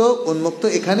মুক্ত, উন্মুক্ত।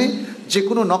 এখানে যে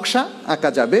কোনো নকশা আঁকা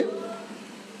যাবে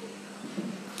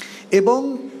এবং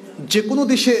যে কোনো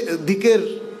দিকের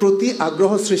প্রতি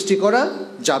আগ্রহ সৃষ্টি করা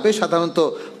যাবে। সাধারণত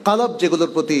কালব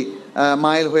যেগুলোর প্রতি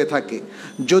মাইল হয়ে থাকে,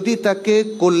 যদি তাকে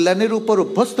কল্যাণের উপর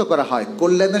অভ্যস্ত করা হয়,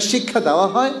 কল্যাণের শিক্ষা দেওয়া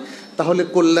হয়, তাহলে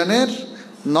কল্যাণের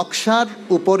নকশার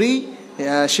উপরই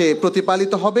সে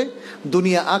প্রতিপালিত হবে।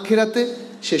 দুনিয়া আখিরাতে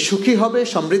সে সুখী হবে,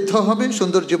 সমৃদ্ধ হবে,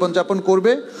 সুন্দর জীবনযাপন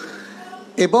করবে।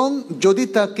 এবং যদি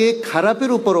তাকে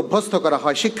খারাপের উপর অভ্যস্ত করা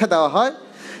হয়, শিক্ষা দেওয়া হয়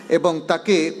এবং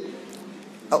তাকে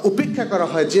উপেক্ষা করা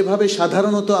হয়, যেভাবে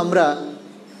সাধারণত আমরা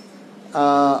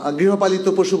গৃহপালিত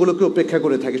পশুগুলোকে উপেক্ষা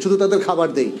করে থাকি, শুধু তাদের খাবার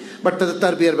দেই, বাট তাদের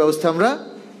তারবিয়ার ব্যবস্থা আমরা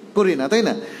করি না, তাই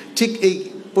না? ঠিক এই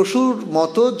পশুর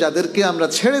মতো যাদেরকে আমরা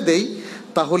ছেড়ে দেই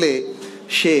তাহলে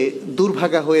সে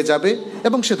দুর্ভাগা হয়ে যাবে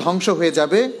এবং সে ধ্বংস হয়ে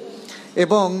যাবে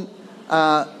এবং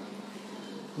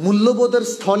মূল্যবোধের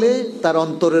স্থলে তার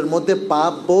অন্তরের মধ্যে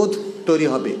পাপ বোধ তৈরি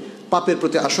হবে, পাপের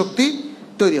প্রতি আসক্তি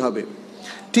তৈরি হবে।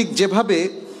 ঠিক যেভাবে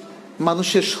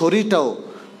মানুষের শরীরটাও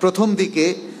প্রথম দিকে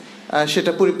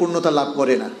সেটা পরিপূর্ণতা লাভ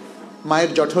করে না,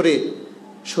 মায়ের জঠরে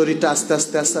শরীরটা আস্তে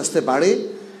আস্তে আস্তে আস্তে বাড়ে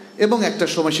এবং একটা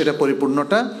সময় সেটা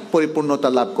পরিপূর্ণতা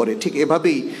লাভ করে। ঠিক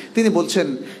এভাবেই তিনি বলছেন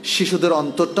শিশুদের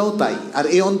অন্তরটাও তাই। আর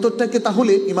এই অন্তরটাকে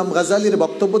তাহলে ইমাম গাজালির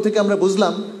বক্তব্য থেকে আমরা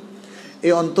বুঝলাম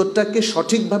এই অন্তরটাকে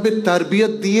সঠিকভাবে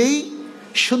তারবিয়ত দিয়েই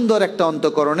সুন্দর একটা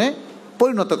অন্তঃকরণে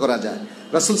পরিণত করা যায়।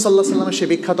 রাসূল সাল্লাল্লাহু আলাইহি ওয়াসাল্লামের সেই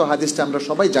বিখ্যাত হাদিসটা আমরা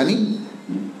সবাই জানি,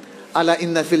 আলা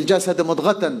ইন্না ফিল জাসাদি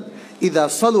মুদগাতান ইযা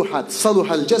সালুহাত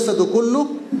সালুহাল জাসাদু কুল্লু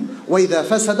ওয়া ইযা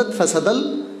ফাসাদাত ফাসাদাল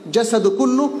জাসাদু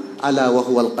কুল্লু আলা ওয়া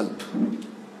হুয়াল কলব।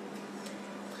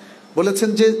 বলেছেন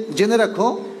যে জেনে রাখো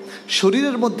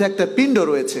শরীরের মধ্যে একটা পিণ্ড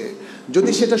রয়েছে,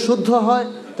 যদি সেটা শুদ্ধ হয়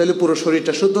তাহলে পুরো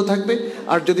শরীরটা শুদ্ধ থাকবে,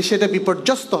 আর যদি সেটা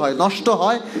বিপর্যস্ত হয়, নষ্ট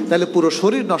হয়, তাহলে পুরো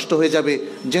শরীর নষ্ট হয়ে যাবে।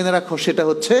 জেনে রাখো সেটা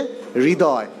হচ্ছে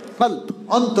হৃদয়, কলব,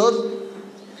 অন্তর।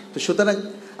 তো সুতরাং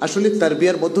আসলে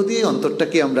তারবিয়ার মধ্য দিয়ে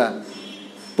অন্তরটাকে আমরা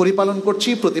পরিপালন করছি,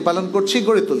 প্রতিপালন করছি,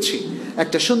 গড়ে তুলছি।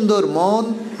 একটা সুন্দর মন,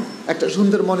 একটা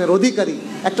সুন্দর মনের অধিকারী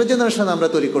একটা জেনারেশন আমরা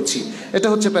তৈরি করছি। এটা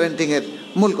হচ্ছে প্যারেন্টিংয়ের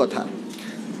মূল কথা।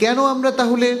 কেন আমরা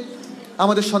তাহলে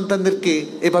আমাদের সন্তানদেরকে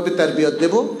এভাবে তারবিয়ত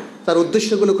দেব? তার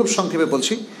উদ্দেশ্যগুলো খুব সংক্ষেপে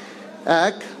বলছি।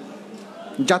 এক,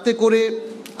 যাতে করে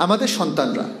আমাদের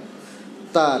সন্তানরা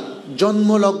তার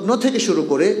জন্মলগ্ন থেকে শুরু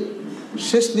করে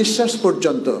শেষ নিঃশ্বাস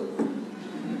পর্যন্ত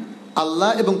আল্লাহ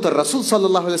এবং তার রাসূল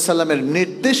সাল্লাল্লাহু আলাইহি সাল্লামের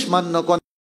নির্দেশ মান্য করতে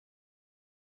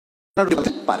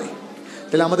পারে।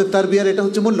 তাহলে আমাদের তারবিয়ার এটা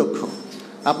হচ্ছে মূল লক্ষ্য।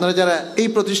 আপনারা যারা এই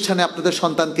প্রতিষ্ঠানে আপনাদের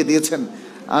সন্তানকে দিয়েছেন,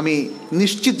 আমি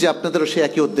নিশ্চিত যে আপনাদেরও সে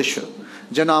একই উদ্দেশ্য,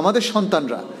 যেন আমাদের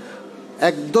সন্তানরা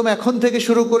একদম এখন থেকে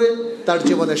শুরু করে তার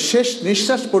জীবনের শেষ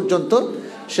নিঃশ্বাস পর্যন্ত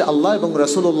সে আল্লাহ এবং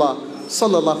রাসূলুল্লাহ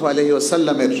সাল্লাল্লাহু আলাইহি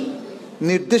ওয়াসাল্লামের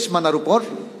নির্দেশ মানার উপর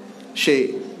সে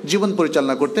জীবন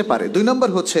পরিচালনা করতে পারে। 2 নম্বর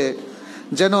হচ্ছে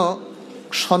যেন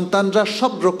সন্তানরা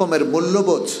সব রকমের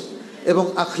মূল্যবোধ এবং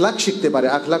আখলাক শিখতে পারে,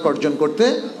 আখলাক অর্জন করতে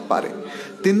পারে।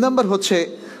 3 নম্বর হচ্ছে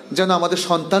যেন আমাদের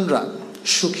সন্তানরা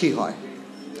সুখী হয়।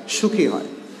 সুখী হয়।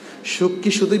 সুখ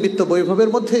কি শুধুই বিত্ত বৈভবের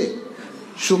মধ্যে?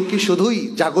 সুখ কি শুধুই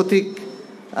জাগতিক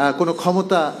কোনো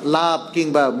ক্ষমতা লাভ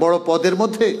কিংবা বড় পদের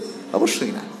মধ্যে?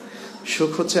 অবশ্যই না।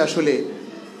 সুখ হচ্ছে আসলে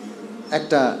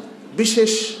একটা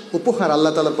বিশেষ উপহার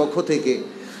আল্লাহ তাআলার পক্ষ থেকে।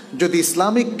 যদি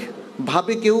ইসলামিক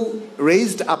ভাবে কেউ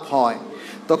রেইজড আপ হয়,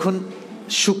 তখন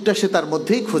সুখটা সে তার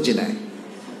মধ্যেই খুঁজে নেয়,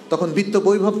 তখন বিত্ত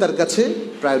বৈভব তার কাছে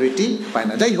প্রায়োরিটি পায়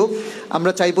না। যাই হোক,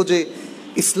 আমরা চাইবো যে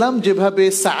ইসলাম যেভাবে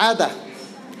সাআদা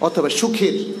অথবা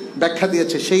সুখের ব্যাখ্যা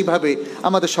দিয়েছে সেইভাবে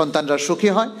আমাদের সন্তানরা সুখী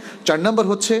হয়। 4 নম্বর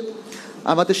হচ্ছে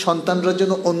আমাদের সন্তানরা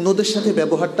যেন অন্যদের সাথে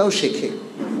ব্যবহারটাও শেখে।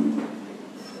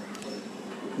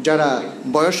 যারা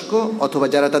বয়স্ক অথবা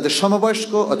যারা তাদের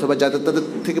সমবয়স্ক অথবা যারা তাদের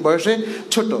থেকে বয়সে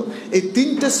ছোট, এই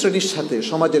 3টে শ্রেণীর সাথে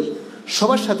সমাজের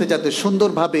সবার সাথে যাতে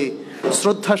সুন্দরভাবে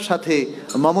শ্রদ্ধার সাথে,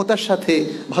 মমতার সাথে,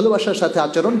 ভালোবাসার সাথে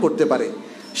আচরণ করতে পারে,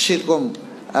 সেরকম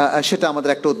সেটা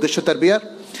আমাদের একটা উদ্দেশ্য তারবিয়ার।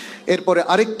 এরপরে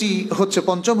আরেকটি হচ্ছে,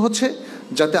 পঞ্চম হচ্ছে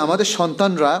যাতে আমাদের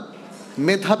সন্তানরা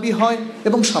মেধাবী হয়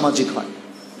এবং সামাজিক হয়।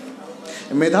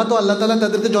 মেধা তো আল্লাহ তাআলা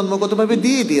তাদেরকে জন্মগতভাবে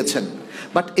দিয়ে দিয়েছেন,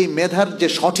 বাট এই মেধার যে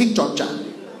সঠিক চর্চা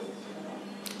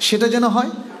সেটা যেন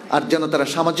হয়, আর যেন তারা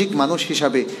সামাজিক মানুষ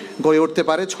হিসাবে গড়ে উঠতে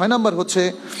পারে। 6 নম্বর হচ্ছে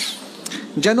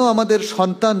যেন আমাদের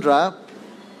সন্তানরা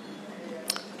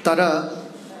তারা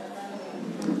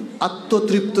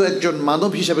আত্মতৃপ্ত একজন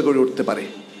মানব হিসাবে গড়ে উঠতে পারে,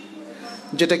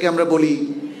 যেটাকে আমরা বলি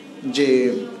যে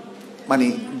মানে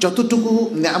যতটুকু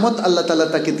নিয়ামত আল্লাহ তাআলা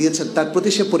তাকে দিয়েছেন তার প্রতি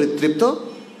সে পরিতৃপ্ত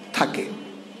থাকে।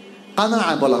 কানা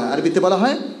বলা হয়, আরবিতে বলা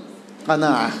হয়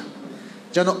কানা,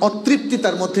 যেন অতৃপ্তি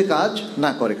তার মধ্যে কাজ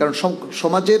না করে। কারণ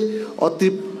সমাজের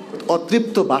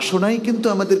অতৃপ্ত বাসনাই কিন্তু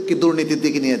আমাদেরকে দুর্নীতির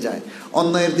দিকে নিয়ে যায়,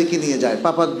 অন্যায়ের দিকে নিয়ে যায়,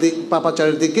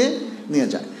 পাপাচারের দিকে নিয়ে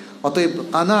যায়। অতএব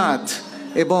কানাত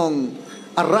এবং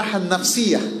আর রাহান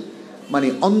নাফসিয়া মানে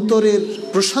অন্তরের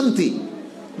প্রশান্তি,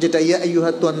 যেটা ইয়া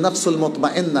আইয়ুহাতুন নাফসুল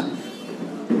মুতমাইন্নাহ,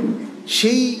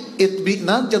 সেই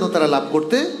ইতমিনান যেন তারা লাভ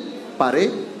করতে পারে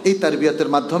এই তারবিয়াতের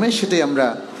মাধ্যমে, সেটাই আমরা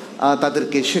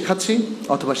তাদেরকে শেখাচ্ছি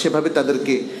অথবা সেভাবে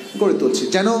তাদেরকে গড়ে তুলছি।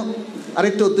 যেন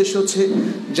আরেকটা উদ্দেশ্য হচ্ছে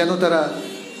যেন তারা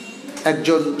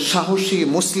একজন সাহসী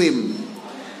মুসলিম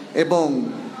এবং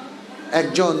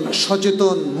একজন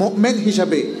সচেতন মুমিন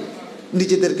হিসাবে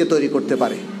নিজেদেরকে তৈরি করতে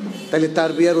পারে। তাহলে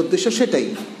তারবিয়ার উদ্দেশ্য সেটাই,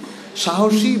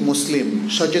 সাহসী মুসলিম,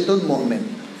 সচেতন মুমিন।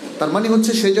 তার মানে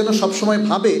হচ্ছে সে যেন সবসময়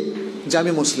ভাবে যে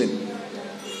আমি মুসলিম,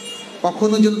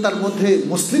 কখনো যেন তার মধ্যে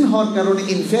মুসলিম হওয়ার কারণে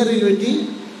ইনফেরিয়রিটি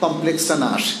কমপ্লেক্সটা না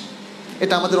আসে।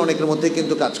 এটা আমাদের অনেকের মধ্যে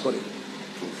কিন্তু কাজ করে।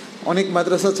 অনেক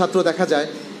মাদ্রাসার ছাত্র দেখা যায়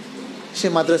সে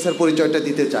মাদ্রাসার পরিচয়টা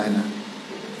দিতে চায় না।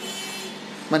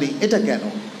 মানে এটা কেন?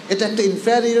 এটা একটা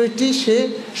ইনফ্যারিয়রিটি সে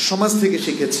সমাজ থেকে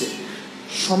শিখেছে।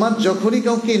 সমাজ যখনই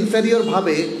কাউকে ইনফ্যারিয়র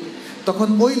ভাবে তখন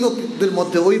ওই লোকদের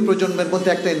মধ্যে, ওই প্রজন্মের মধ্যে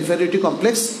একটা ইনফ্যারিয়রিটি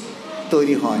কমপ্লেক্স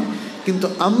তৈরি হয়। কিন্তু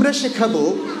আমরা শেখাবো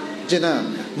যে না,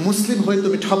 মুসলিম হয়ে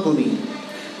তুমি ঠকনি,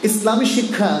 ইসলামী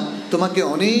শিক্ষা তোমাকে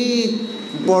অনেক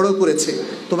বড় করেছে,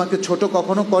 তোমাকে ছোট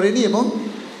কখনো করেনি এবং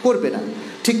করবে না।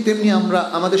 ঠিক তেমনি আমরা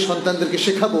আমাদের সন্তানদেরকে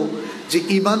শেখাবো যে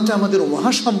ঈমানটা আমাদের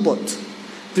মহাসম্পদ,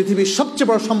 পৃথিবীর সবচেয়ে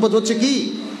বড় সম্পদ হচ্ছে কি?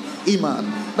 ঈমান।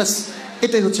 ব্যাস,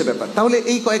 এটাই হচ্ছে ব্যাপার। তাহলে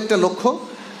এই কয়েকটা লক্ষ্য,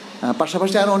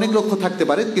 পাশাপাশি আরও অনেক লক্ষ্য থাকতে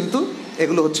পারে, কিন্তু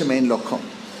এগুলো হচ্ছে মেইন লক্ষ্য।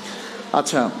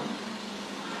 আচ্ছা,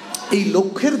 এই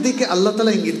লক্ষ্যের দিকে আল্লাহ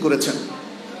তাআলা ইঙ্গিত করেছেন।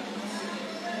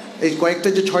 এই কয়েকটা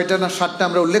যে 6টা না 7টা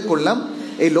আমরা উল্লেখ করলাম,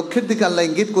 এই লক্ষ্যের দিকে আল্লাহ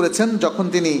ইঙ্গিত করেছেন যখন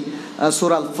তিনি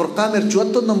সূরা আল ফুরকানের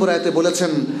 74 নম্বর আয়াতে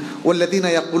বলেছেন, ওয়াল্লাযীনা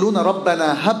ইয়াকুলুনা রব্বানা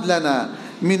হাব লানা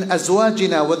মিন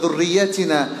আজওয়াজিনা ওয়া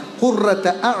যুররিয়াতিনা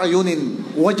কুররাতা আ'য়ুনিন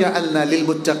ওয়াজআলনা লিল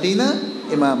মুত্তাকিনা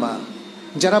ইমামা।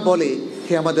 যারা বলে,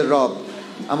 হে আমাদের রব,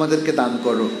 আমাদেরকে দান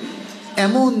করো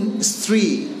এমন স্ত্রী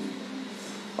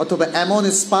অথবা এমন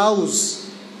স্পাউস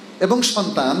এবং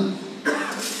সন্তান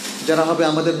যারা হবে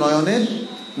আমাদের নয়নের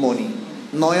মণি।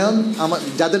 নয়ন,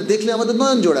 যাদের দেখলে আমাদের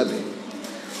নয়ন জোড়াবে।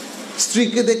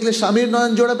 স্ত্রীকে দেখলে স্বামীর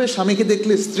নয়ন জোড়াবে, স্বামীকে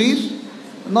দেখলে স্ত্রীর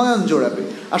নয়ন জোড়াবে,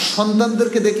 আর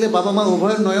সন্তানদেরকে দেখলে বাবা মা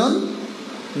উভয়ের নয়ন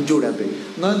জোড়াবে।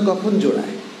 নয়ন কখন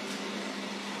জোড়ায়?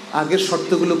 আগের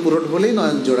শর্তগুলো পূরণ হলেই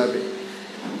নয়ন জোড়াবে।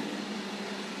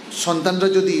 সন্তানরা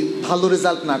যদি ভালো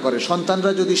রেজাল্ট না করে,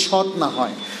 সন্তানরা যদি সৎ না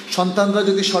হয়, সন্তানরা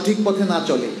যদি সঠিক পথে না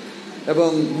চলে, এবং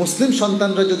মুসলিম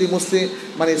সন্তানরা যদি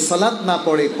সালাত না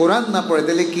পড়ে, কোরআন না পড়ে,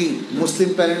 তাহলে কি মুসলিম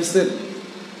প্যারেন্টসদের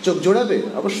চোখ জোড়াবে?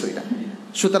 অবশ্যই না।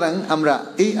 সুতরাং আমরা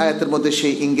এই আয়াতের মধ্যে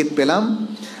সেই ইঙ্গিত পেলাম।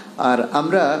 আর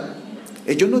আমরা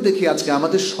এই জন্য দেখি আজকে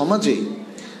আমাদের সমাজে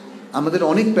আমাদের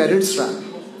অনেক প্যারেন্টসরা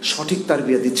সঠিক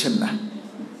তারবিয়া দিচ্ছেন না,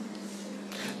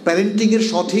 প্যারেন্টিংয়ের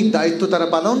সঠিক দায়িত্ব তারা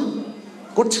পালন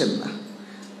করছেন না,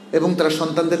 এবং তারা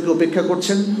সন্তানদেরকে উপেক্ষা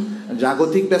করছেন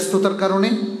জাগতিক ব্যস্ততার কারণে,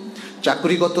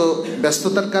 চাকরিগত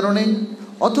ব্যস্ততার কারণে,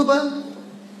 অথবা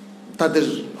তাদের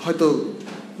হয়তো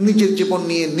নিজের জীবন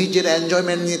নিয়ে, নিজের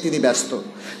এনজয়মেন্ট নিয়ে তিনি ব্যস্ত,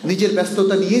 নিজের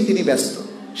ব্যস্ততা নিয়ে তিনি ব্যস্ত।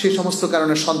 সেই সমস্ত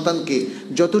কারণে সন্তানকে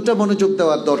যতটা মনোযোগ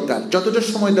দেওয়ার দরকার, যতটা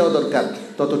সময় দেওয়া দরকার,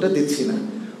 ততটা দিচ্ছি না।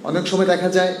 অনেক সময় দেখা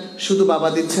যায় শুধু বাবা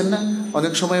দিচ্ছেন না,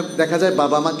 অনেক সময় দেখা যায়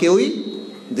বাবা মা কেউই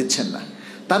দিচ্ছেন না।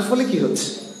 তার ফলে কি হচ্ছে?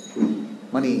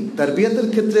 তারবিয়াতের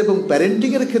ক্ষেত্রে এবং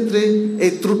প্যারেন্টিংয়ের ক্ষেত্রে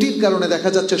এই ত্রুটির কারণে দেখা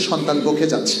যাচ্ছে সন্তান বকে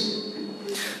যাচ্ছে,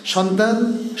 সন্তান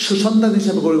সুসন্তান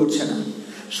হিসেবে গড়ে উঠছে না,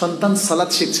 সন্তান সালাত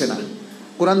শিখছে না,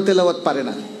 কোরআন তেলাওয়াত পারে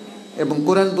না এবং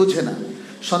কোরআন বুঝে না,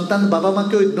 সন্তান বাবা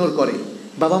মাকেও ইগনোর করে,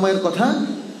 বাবা মায়ের কথা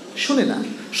শুনে না,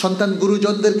 সন্তান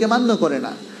গুরুজনদেরকে মান্য করে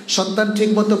না, সন্তান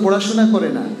ঠিকমতো পড়াশোনা করে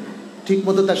না,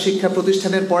 ঠিকমতো তার শিক্ষা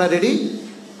প্রতিষ্ঠানের পড়া রেডি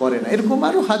করে না। এরকম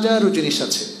আরও হাজারো জিনিস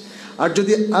আছে। আর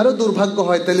যদি আরও দুর্ভাগ্য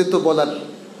হয় তাহলে তো বলার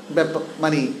ব্যাপার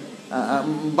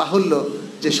বাহুল্য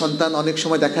যে সন্তান অনেক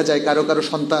সময় দেখা যায় কারো কারো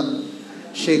সন্তান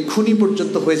সে খুনি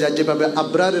পর্যন্ত হয়ে যায়, যেভাবে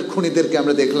আবরারের খুনিদেরকে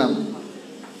আমরা দেখলাম।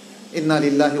 ইন্না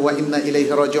লিল্লাহি ওয়া ইন্না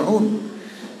ইলাইহি রাজিউন।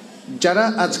 যারা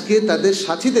আজকে তাদের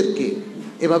সাথীদেরকে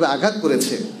এভাবে আঘাত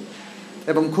করেছে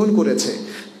এবং খুন করেছে,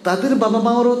 তাদের বাবা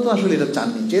মাওরাও তো আসলে এটা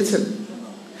চাননি, চেয়েছেন।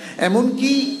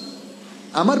 এমনকি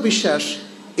আমার বিশ্বাস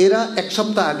এরা এক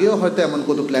সপ্তাহ আগেও হয়তো এমন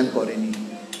কোনো প্ল্যান করেনি।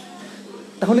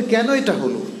 তাহলে কেন এটা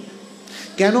হলো?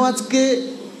 কেন আজকে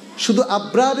শুধু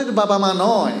আবরারের বাবা মা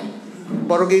নয়,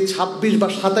 বরং এই 26 বা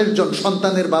 27 জন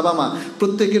সন্তানের বাবা মা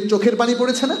প্রত্যেকের চোখের পানি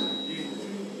পড়েছে না?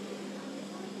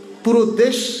 পুরো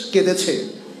দেশ কেঁদেছে,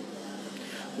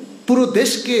 পুরো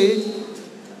দেশকে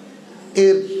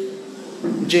এর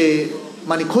যে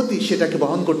ক্ষতি সেটাকে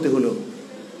বহন করতে হলো।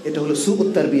 এটা হলো সুউত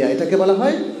তারবিয়া। এটাকে বলা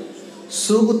হয়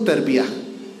সুউত তারবিয়া,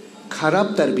 খারাপ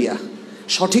তারবিয়া,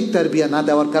 সঠিক তারবিয়া না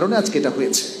দেওয়ার কারণে আজকে এটা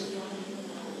হয়েছে।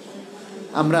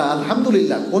 আমরা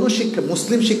আলহামদুলিল্লাহ কোনো শিক্ষা,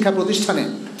 মুসলিম শিক্ষা প্রতিষ্ঠানে,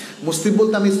 মুসলিম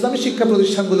বলতে আমি ইসলামী শিক্ষা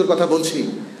প্রতিষ্ঠানগুলোর কথা বলছি,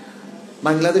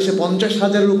 বাংলাদেশে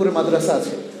 50,000-এর উপরে মাদ্রাসা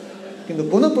আছে, কিন্তু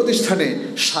কোনো প্রতিষ্ঠানে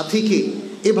সাথীকে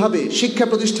এভাবে শিক্ষা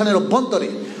প্রতিষ্ঠানের অভ্যন্তরে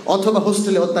অথবা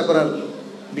হোস্টেলে হত্যা করার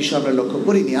বিষয় আমরা লক্ষ্য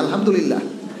করিনি। আলহামদুলিল্লাহ,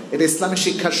 এটা ইসলামী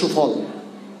শিক্ষার সুফল,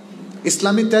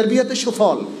 ইসলামী তারবিয়াতের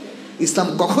সুফল। ইসলাম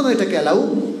কখনো এটাকে অ্যালাউ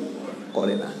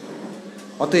করে না।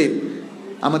 অতএব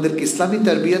আমাদেরকে ইসলামী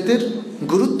তারবিয়াতের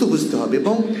গুরুত্ব বুঝতে হবে,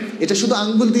 এবং এটা শুধু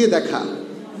আঙ্গুল দিয়ে দেখা।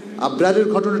 আবরারের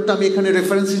ঘটনাটা আমি এখানে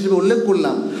রেফারেন্স হিসেবে উল্লেখ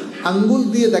করলাম আঙ্গুল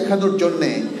দিয়ে দেখানোর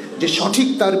জন্যে, যে সঠিক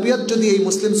তারবিয়াত যদি এই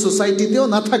মুসলিম সোসাইটিতেও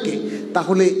না থাকে,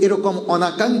 তাহলে এরকম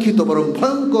অনাকাঙ্ক্ষিত বরং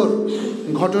ভয়ঙ্কর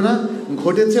ঘটনা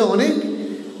ঘটেছে অনেক,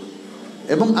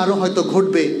 এবং আরও হয়তো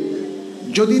ঘটবে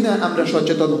যদি না আমরা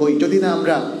সচেতন হই, যদি না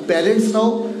আমরা প্যারেন্টসরাও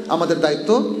আমাদের দায়িত্ব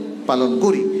পালন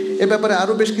করি। এ ব্যাপারে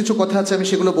আরও বেশ কিছু কথা আছে, আমি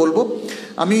সেগুলো বলবো।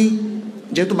 আমি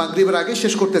যেহেতু মাগরিবের আগে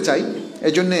শেষ করতে চাই,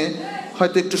 এই জন্যে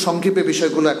হয়তো একটু সংক্ষেপে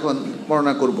বিষয়গুলো এখন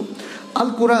বর্ণনা করব। আল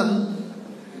কোরআন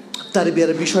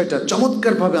তারবিয়ার বিষয়টা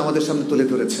চমৎকারভাবে আমাদের সামনে তুলে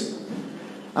ধরেছে।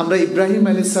 আমরা ইব্রাহিম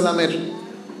আলাইহিস সালামের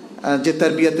যে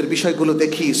তারবিয়াতের বিষয়গুলো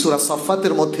দেখি সূরা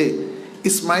সফাতের মধ্যে,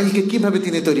 ইসমাইলকে কিভাবে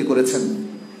তিনি তৈরি করেছেন,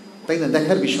 তাই না,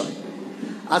 দেখার বিষয়।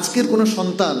 আজকের কোনো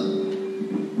সন্তান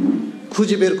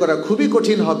খুঁজে বের করা খুবই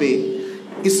কঠিন হবে।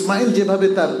 ইসমাইল যেভাবে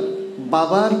তার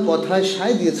বাবার কথায়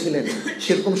সায় দিয়েছিলেন,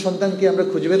 সেরকম সন্তান কি আমরা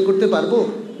খুঁজে বের করতে পারবো?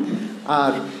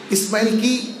 আর ইসমাইল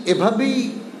কি এভাবেই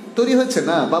তৈরি হয়েছে?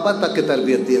 না, বাবা তাকে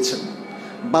তারবিয়াত দিয়েছেন,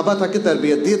 বাবা তাকে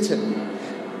তারবিয়াত দিয়েছেন।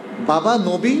 বাবা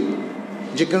নবী,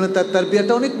 যে কারণে তার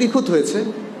তারবিয়াতটা অনেক নিখুঁত হয়েছে।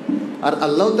 আর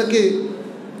আল্লাহ তাকে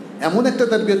এমন একটা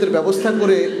তারবিয়াতের ব্যবস্থা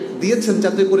করে দিয়েছেন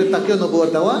যাতে করে তাকেও নবুয়ত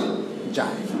দেওয়া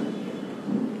যায়।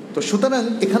 তো সুতরাং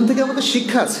এখান থেকে আমাদের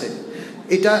শিক্ষা আছে,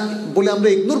 এটা বলে আমরা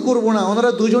ইগনোর করবো না।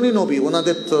 ওনারা দুজনই নবী,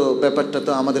 ওনাদের তো ব্যাপারটা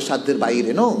তো আমাদের সাধ্যের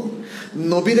বাইরে।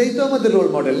 নবীরাই তো আমাদের রোল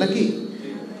মডেল, নাকি?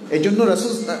 এই জন্য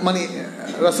রাসূল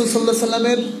সাল্লাল্লাহু আলাইহি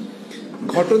সাল্লামের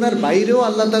ঘটনার বাইরেও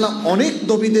আল্লাহ তাআলা অনেক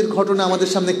নবীদের ঘটনা আমাদের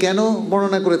সামনে কেন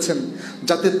বর্ণনা করেছেন?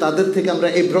 যাতে তাদের থেকে আমরা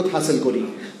ইবরত হাসিল করি,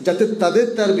 যাতে তাদের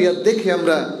তারবিয়াত দেখে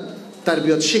আমরা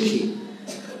তারবিয়াত শিখি।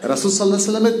 রাসূল সাল্লাল্লাহু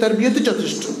আলাইহি সাল্লামের তারবিয়াতই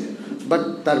যথেষ্ট, বাট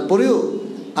তারপরেও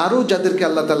আরও যাদেরকে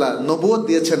আল্লাহ তাআলা নবুয়ত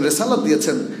দিয়েছেন, রিসালাত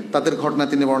দিয়েছেন, তাদের ঘটনা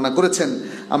তিনি বর্ণনা করেছেন।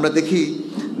 আমরা দেখি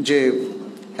যে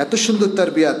এত সুন্দর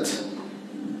তারবিয়াত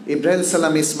ইব্রাহিম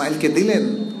সালাম ইসমাইলকে দিলেন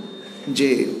যে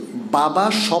বাবা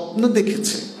স্বপ্ন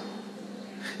দেখেছে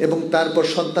এবং তারপর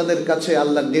সন্তানের কাছে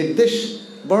আল্লাহ নির্দেশ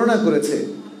বর্ণনা করেছে।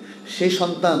 সেই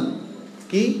সন্তান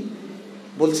কি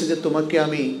বলছে? যে তোমাকে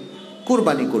আমি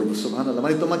কুরবানি করবো। সুবহানাল্লাহ,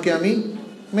 মানে তোমাকে আমি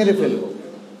মেরে ফেলবো,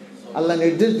 আল্লাহ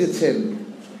নির্দেশ দিচ্ছেন।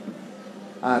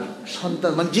 আর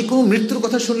সন্তান মানে যে কোনো মৃত্যুর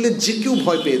কথা শুনলে যে কেউ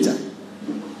ভয় পেয়ে যায়,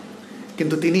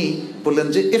 কিন্তু তিনি বললেন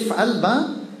যে ইফআল মা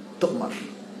তুমার,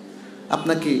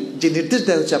 আপনাকে যে নির্দেশ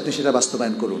দেওয়া হচ্ছে আপনি সেটা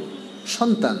বাস্তবায়ন করুন।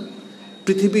 সন্তান,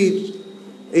 পৃথিবীর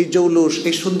এই জৌলুস,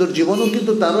 এই সুন্দর জীবনও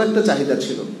কিন্তু তারও একটা চাহিদা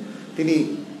ছিল। তিনি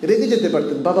রেগে যেতে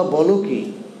পারতেন, বাবা বলো কি।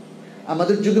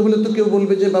 আমাদের যুগে হলে তো কেউ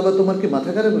বলবে যে বাবা তোমার কি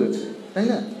মাথা খারাপ হয়েছে, তাই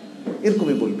না?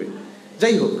 এরকমই বলবে।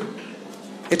 যাই হোক,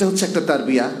 এটা হচ্ছে একটা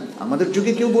তারবিয়া। আমাদের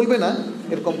যুগে কেউ বলবে না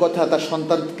এরকম কথা, তার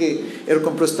সন্তানকে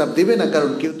এরকম প্রস্তাব দেবে না,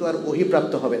 কারণ কেউ তো আর ওহী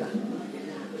প্রাপ্ত হবে না।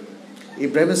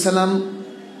 ইব্রাহিম সালাম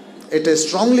এটা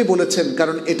স্ট্রংলি বলেছেন,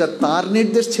 কারণ এটা তার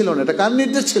নির্দেশ ছিল না। এটা কার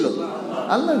নির্দেশ ছিল?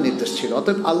 আল্লাহর নির্দেশ ছিল।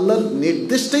 অতএব আল্লাহর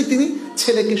নির্দেশটাই তিনি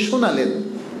ছেলেকে শোনালেন,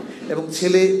 এবং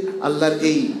ছেলে আল্লাহর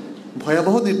এই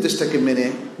ভয়াবহ নির্দেশটাকে মেনে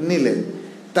নিলেন।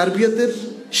 তারবিয়াতের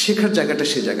শেখার জায়গাটা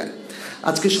সে জায়গায়।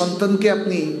 আজকে সন্তানকে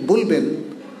আপনি বলবেন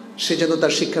সে যেন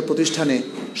তার শিক্ষা প্রতিষ্ঠানে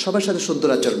সবার সাথে সুন্দর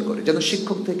আচরণ করে, যেন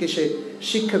শিক্ষক থেকে সে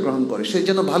শিক্ষা গ্রহণ করে, সে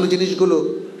যেন ভালো জিনিসগুলো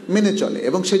মেনে চলে,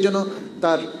 এবং সে যেন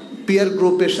তার পিয়ার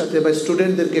গ্রুপের সাথে বা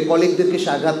স্টুডেন্টদেরকে, কলিগদেরকে সে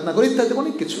আঘাত না করে, ইত্যাদি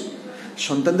অনেক কিছু।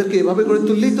 সন্তানদেরকে এভাবে গড়ে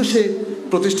তুললেই তো সে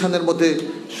প্রতিষ্ঠানের মধ্যে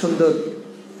সুন্দর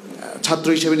ছাত্র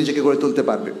হিসেবে নিজেকে গড়ে তুলতে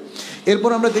পারবে। এরপর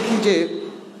আমরা দেখি যে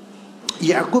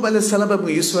ইয়াকুব আলাইহিস সালাম এবং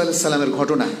ইউসুফ আলাইহিস সালামের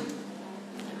ঘটনা,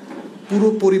 পুরো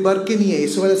পরিবারকে নিয়ে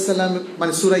ইউসুফ আলাইহিস সালাম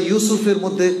মানে সূরা ইউসুফের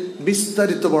মধ্যে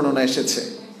বিস্তারিত বর্ণনা এসেছে।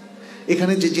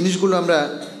 এখানে যে জিনিসগুলো আমরা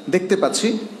দেখতে পাচ্ছি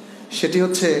সেটি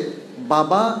হচ্ছে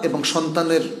বাবা এবং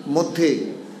সন্তানের মধ্যে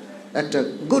একটা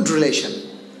গুড রিলেশন।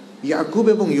 ইয়াকুব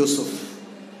এবং ইউসুফ,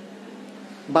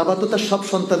 বাবা তো তার সব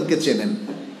সন্তানকে চেনেন,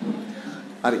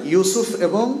 আর ইউসুফ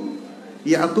এবং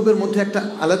ইয়াকুবের মধ্যে একটা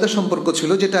আলাদা সম্পর্ক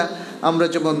ছিল, যেটা আমরা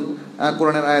যেমন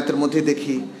কোরআনের আয়াতের মধ্যে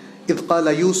দেখি, إذ قال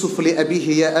يوسف لأبيه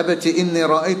يا أبت إني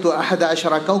رأيت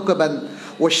 11 كوكبا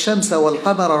والشمس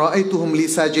والقمر رأيتهم لي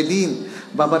ساجدين।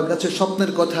 বাবার কাছে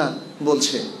স্বপ্নের কথা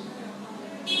বলছে।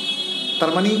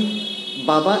 তার মানে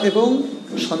বাবা এবং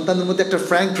সন্তানের মধ্যে একটা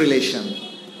ফ্র্যাঙ্ক রিলেশন।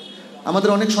 আমাদের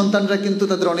অনেক সন্তানরা কিন্তু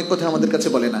তাদের অনেক কথা আমাদের কাছে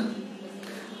বলে না,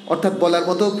 অর্থাৎ বলার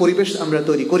মতো পরিবেশ আমরা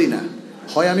তৈরি করি না।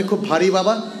 হয় আমি খুব ভারী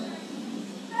বাবা,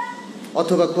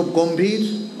 অথবা খুব গম্ভীর,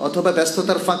 অথবা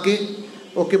ব্যস্ততার ফাঁকে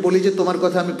ওকে বলি যে তোমার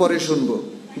কথা আমি পরে শুনবো,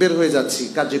 বের হয়ে যাচ্ছি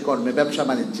কাজে কর্মে, ব্যবসা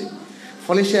বাণিজ্যে।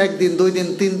 ফলে সে 1 দিন 2 দিন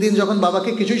 3 দিন যখন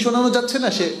বাবাকে কিছুই শোনানো যাচ্ছে না,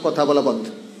 সে কথা বলা বন্ধ,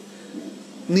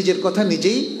 নিজের কথা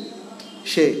নিজেই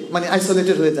সে মানে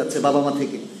আইসোলেটেড হয়ে যাচ্ছে বাবা মা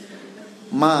থেকে।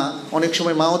 মা অনেক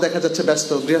সময় মাও দেখা যাচ্ছে ব্যস্ত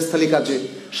গৃহস্থালী কাজে,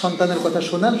 সন্তানের কথা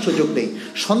শোনার সুযোগ নেই।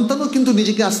 সন্তানও কিন্তু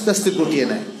নিজেকে আস্তে আস্তে গুটিয়ে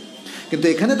নেয়। কিন্তু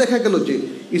এখানে দেখা গেল যে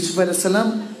ইউসুফ আলাইহিস সালাম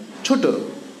ছোট,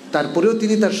 তারপরেও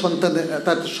তিনি তার সন্তানের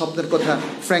তার স্বপ্নের কথা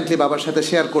ফ্র্যাঙ্কলি বাবার সাথে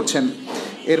শেয়ার করছেন।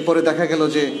 এরপরে দেখা গেল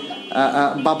যে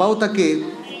বাবাও তাকে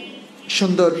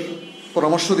সুন্দর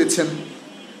পরামর্শ দিচ্ছেন।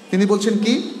 তিনি বলছেন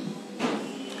কি,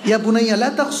 ইয়া বুনাইয়া লা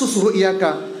তাকসুস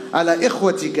রুইয়াকা আলা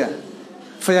ইখওয়াতিকা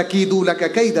ফায়াকিদু লাকা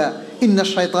কাইদা ইন্নাশ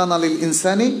শায়তানা লিল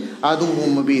ইনসানি আদুউম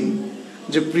মুবিন।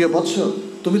 যে প্রিয় বৎস,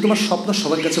 তুমি তোমার স্বপ্ন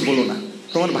সবার কাছে বলো না,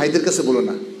 তোমার ভাইদের কাছে বলো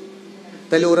না,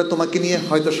 তাইলে ওরা তোমাকে নিয়ে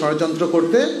হয়তো ষড়যন্ত্র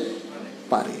করতে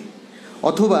পারে।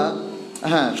 অথবা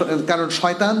হ্যাঁ, কারণ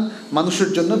শয়তান মানুষের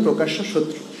জন্য প্রকাশ্য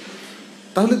শত্রু।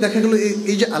 তাহলে দেখা গেল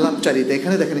এই যে আলাপচারিতা,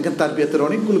 এখানে দেখেন এখানে তারবিয়াতের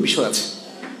অনেকগুলো বিষয় আছে।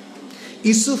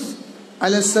 ইউসুফ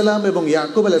আলাইহিসসালাম এবং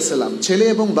ইয়াকুব আলাইহিসসালাম, ছেলে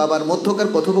এবং বাবার মধ্যকার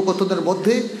কথোপকথনের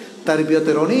মধ্যে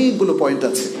তারবিয়াতের অনেকগুলো পয়েন্ট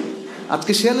আছে।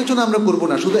 আজকে সে আলোচনা আমরা করব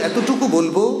না, শুধু এতটুকু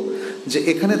বলবো যে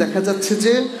এখানে দেখা যাচ্ছে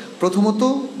যে প্রথমত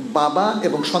বাবা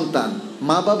এবং সন্তান,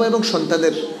 মা বাবা এবং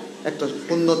সন্তানের একটা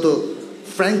উন্নত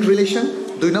ফ্র্যাঙ্ক রিলেশন।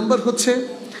 2 নম্বর হচ্ছে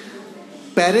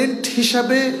প্যারেন্ট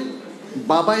হিসাবে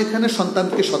বাবা এখানে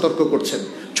সন্তানকে সতর্ক করছেন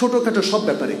ছোটোখাটো সব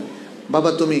ব্যাপারে। বাবা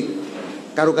তুমি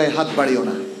কারো গায়ে হাত বাড়িও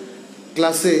না,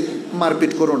 ক্লাসে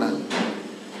মারপিট করো না,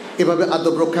 এভাবে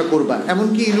আদব রক্ষা করবা।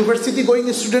 এমনকি ইউনিভার্সিটি গোয়িং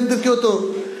স্টুডেন্টদেরকেও তো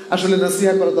আসলে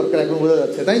নাসিহা করা দরকার, এখন বোঝা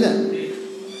যাচ্ছে, তাই না?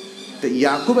 তো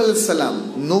ইয়াকুব আলাইহিস সালাম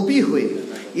নবী হয়ে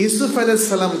ইউসুফ আলাইহিস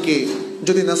সালামকে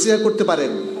যদি নাসিহা করতে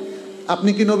পারেন, আপনি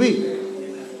কি নবী?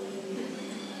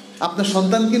 আপনার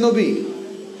সন্তান কি নবী?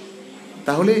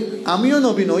 তাহলে আমিও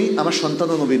নবী নই, আমার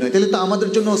সন্তানও নবী নয়, তাহলে তো আমাদের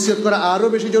জন্য ওসিয়ত করা আরও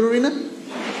বেশি জরুরি না?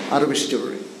 আরও বেশি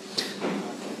জরুরি।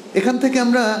 এখান থেকে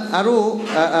আমরা আরও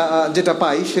যেটা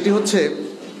পাই সেটি হচ্ছে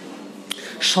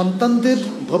সন্তানদের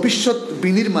ভবিষ্যৎ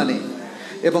বিনির্মাণে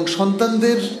এবং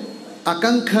সন্তানদের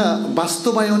আকাঙ্ক্ষা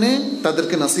বাস্তবায়নে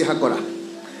তাদেরকে নাসিহা করা,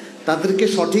 তাদেরকে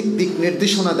সঠিক দিক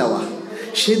নির্দেশনা দেওয়া।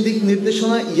 সেই দিক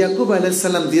নির্দেশনা ইয়াকুব আলাইহিস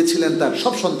সালাম দিয়েছিলেন তার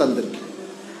সব সন্তানদেরকে।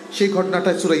 সেই ঘটনাটা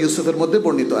সূরা ইউসুফের মধ্যে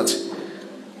বর্ণিত আছে।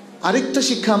 আরেকটা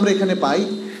শিক্ষা আমরা এখানে পাই,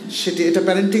 সেটি এটা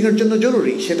প্যারেন্টিংয়ের জন্য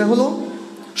জরুরি, সেটা হলো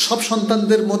সব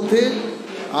সন্তানদের মধ্যে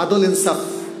আদল ইনসাফ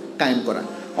কায়েম করা।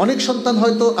 অনেক সন্তান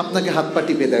হয়তো আপনাকে হাত পা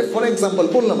টিপে দেয়, ফর এক্সাম্পল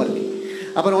বললাম আর কি।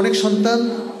 আবার অনেক সন্তান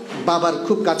বাবার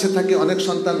খুব কাছে থাকে, অনেক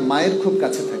সন্তান মায়ের খুব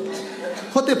কাছে থাকে।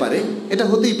 হতে পারে, এটা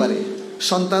হতেই পারে,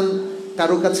 সন্তান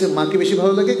কারো কাছে মাকে বেশি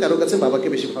ভালো লাগে, কারো কাছে বাবাকে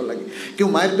বেশি ভালো লাগে। কেউ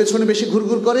মায়ের পেছনে বেশি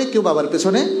ঘুরঘুর করে, কেউ বাবার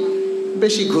পেছনে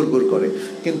বেশি ঘুরঘুর করে,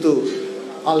 কিন্তু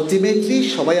আলটিমেটলি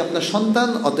সবাই আপনার সন্তান।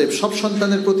 অতএব সব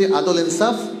সন্তানের প্রতি আদল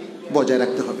ইনসাফ বজায়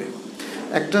রাখতে হবে।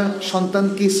 একটা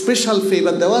সন্তানকে স্পেশাল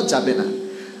ফেভার দেওয়া যাবে না।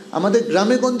 আমাদের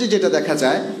গ্রামে গঞ্জে যেটা দেখা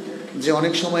যায় যে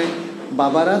অনেক সময়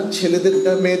বাবারা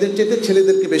মেয়েদের চেয়ে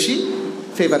ছেলেদেরকে বেশি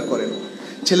ফেভার করেন,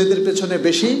 ছেলেদের পেছনে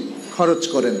বেশি খরচ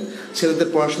করেন, ছেলেদের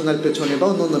পড়াশোনার পেছনে বা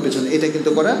অন্য পেছনে। এটা কিন্তু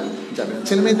করা যাবে না,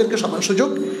 ছেলে মেয়েদেরকে সমান সুযোগ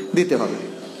দিতে হবে।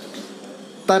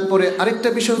 তারপরে আরেকটা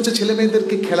বিষয় হচ্ছে ছেলে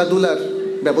মেয়েদেরকে খেলাধুলার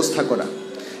ব্যবস্থা করা।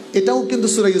 এটাও কিন্তু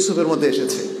সূরা ইউসুফের মধ্যে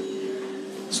এসেছে।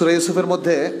 সূরা ইউসুফের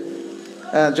মধ্যে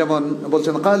যেমন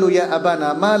বলছেন, ক্বালু ইয়া আবানা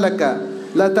মা লাকা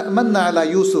লা তা'মান্না আলা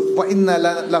ইউসুফ ওয়া ইন্না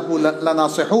লাহু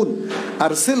লানাসিহুন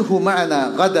আরসিলহু মা'ানা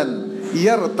গাদান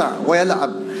ইয়ারতা ওয়া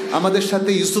ইয়ালআব। আমাদের সাথে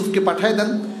ইউসুফকে পাঠিয়ে দেন,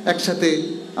 একসাথে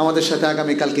আমাদের সাথে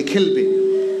আগামী কালকে খেলবে।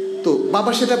 তো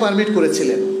বাবা সেটা পারমিট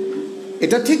করেছিলেন।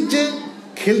 এটা ঠিক যে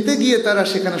খেলতে গিয়ে তারা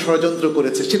সেখানে ষড়যন্ত্র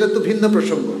করেছে, সেটা তো ভিন্ন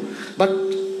প্রসঙ্গ। বাট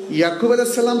ইয়াকুব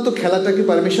আলাইহিস সালাম তো খেলাটাকে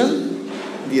পারমিশন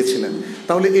দিয়েছিলেন।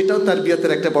 তাহলে এটাও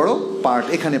তারবিয়াতের একটা বড় পার্ট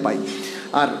এখানে পাই।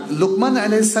 আর লুকমান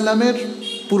আলাইহিস সালামের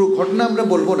পুরো ঘটনা আমরা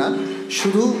বলবো না,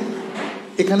 শুধু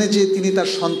এখানে যে তিনি তার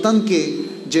সন্তানকে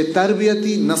যে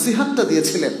তারবিয়াতি নসিহাতটা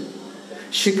দিয়েছিলেন,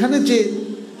 সেখানে যে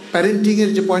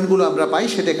প্যারেন্টিংয়ের যে পয়েন্টগুলো আমরা পাই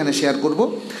সেটা এখানে শেয়ার করব।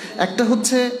 একটা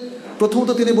হচ্ছে, প্রথমত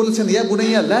তিনি বলেছেন, ইয়া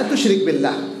বুনাইয়া লা তুশরিক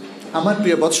বিল্লাহ, আমার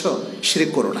প্রিয় বৎস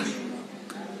শিরিক করো না।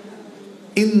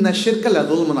 ইন্না শিরকা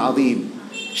লাযুলমুন আযীম,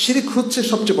 শিরিক হচ্ছে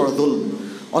সবচেয়ে বড় যুলম।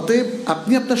 অতএব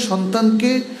আপনি আপনার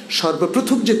সন্তানকে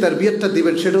সর্বপ্রথম যে তারবিয়াতটা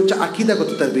দিবেন সেটা হচ্ছে আকীদাগত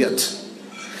তারবিয়াত।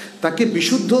 তাকে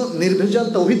বিশুদ্ধ নির্ভেজাল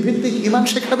তাওহীদ ভিত্তিক ঈমান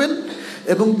শেখাবেন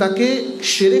এবং তাকে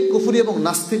শিরক, কুফরি এবং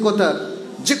নাস্তিকতার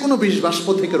যে কোনো বিষবাষ্প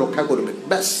থেকে রক্ষা করবেন।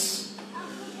 ব্যাস,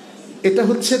 এটা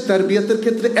হচ্ছে তারবিয়াতের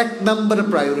ক্ষেত্রে 1 নম্বর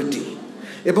প্রায়োরিটি,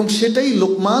 এবং সেটাই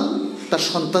লোকমান তার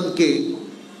সন্তানকে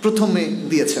প্রথমে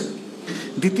দিয়েছেন।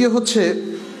 দ্বিতীয় হচ্ছে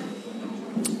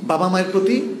বাবা মায়ের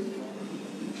প্রতি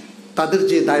তাদের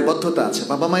যে দায়বদ্ধতা আছে,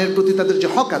 বাবা মায়ের প্রতি তাদের যে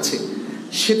হক আছে,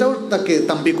 সেটাও তাকে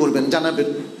তাম্বি করবেন, জানাবেন।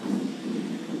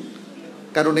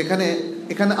 কারণ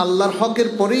এখানে আল্লাহর হকের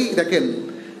পরেই দেখেন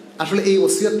আসলে এই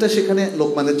ওসিয়তটা সেখানে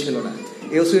লোকমানের ছিল না,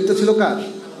 এই ওসিয়তটা ছিল কার?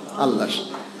 আল্লাহর।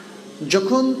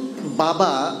 যখন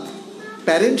বাবা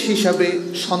প্যারেন্ট হিসাবে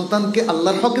সন্তানকে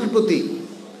আল্লাহর হকের প্রতি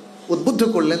উদ্বুদ্ধ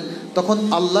করলেন, তখন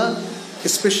আল্লাহ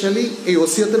স্পেশালি এই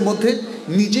ওসিয়তের মধ্যে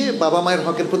নিজে বাবা মায়ের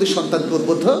হকের প্রতি সন্তানকে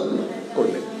উদ্বুদ্ধ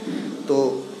করলেন। তো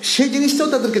সেই জিনিসটাও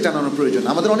তাদেরকে জানানো প্রয়োজন।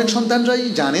 আমাদের অনেক সন্তানরাই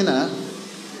জানে না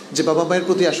যে বাবা মায়ের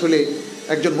প্রতি আসলে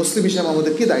একজন মুসলিম হিসেবে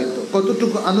আমাদের কি দায়িত্ব,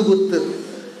 কতটুকু আনুগত্য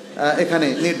এখানে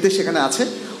নির্দেশ এখানে আছে,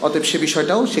 অতএব সে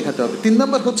বিষয়টাও শেখাতে হবে। 3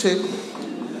 নম্বর হচ্ছে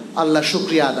আল্লাহ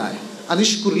শুকরিয়া আদায়,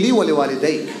 আনিশকুরলি ওয়ালি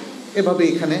ওয়ালিদাইক, এভাবে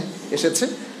এখানে এসেছে,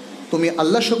 তুমি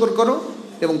আল্লাহ শুকর করো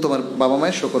এবং তোমার বাবা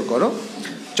মায়ের শুকর করো।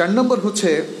 4 নম্বর হচ্ছে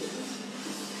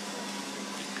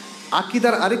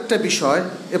আকীদার আরেকটা বিষয়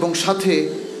এবং সাথে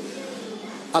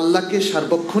আল্লাহকে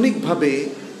সার্বক্ষণিকভাবে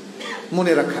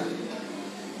মনে রাখা,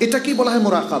 এটা কি বলা হয়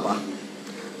মুরাকাবা।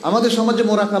 আমাদের সমাজে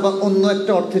মুরাকাবা অন্য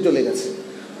একটা অর্থে চলে গেছে।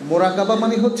 মুরাকাবা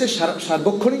মানে হচ্ছে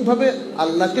সার্বক্ষণিকভাবে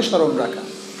আল্লাহকে স্মরণ রাখা।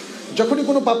 যখনই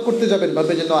কোনো পাপ করতে যাবেন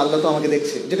ভাববেন যে আল্লাহ তো আমাকে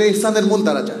দেখছে, যেটা ইহসানের মূল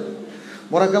দ্বারাজা।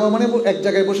 মুরাকাবা মানে এক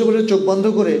জায়গায় বসে বসে চোখ বন্ধ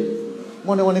করে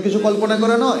মনে মনে কিছু কল্পনা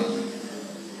করা নয়,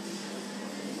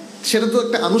 সেটা তো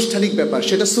একটা আনুষ্ঠানিক ব্যাপার,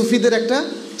 সেটা সুফিদের একটা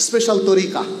স্পেশাল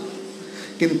তরিকা।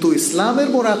 কিন্তু ইসলামের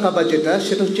মুরাকাবা যেটা,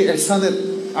 সেটা হচ্ছে ইহসানের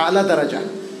আলা দারাজা,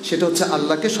 সেটা হচ্ছে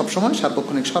আল্লাহকে সবসময়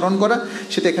সার্বক্ষণিক স্মরণ করা।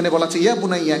 সেটা এখানে বলা আছে ইয়া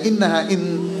বুনাইয়া ইন্নাহা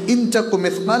ইন তাকুম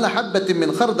মিসকালা হাববাতিন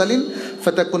মিন খারদালিন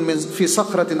ফাতাকুন ফি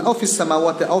সাখরাতিন আও ফিস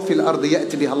সামাওয়াতি আও ফিল আরদি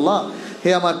ইয়াতি বিহাল্লাহ। হে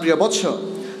আমার প্রিয় বৎস,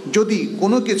 যদি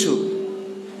কোনো কিছু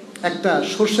একটা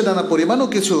সর্ষে দানা পরিমাণও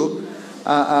কিছু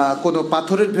কোনো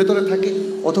পাথরের ভেতরে থাকে,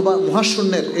 অথবা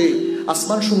মহাশূন্যের এই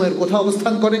আসমান সমূহের কোথাও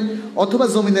অবস্থান করে, অথবা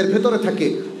জমিনের ভেতরে থাকে,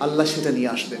 আল্লাহ সেটা নিয়ে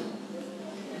আসবেন।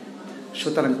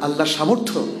 সুতরাং আল্লাহর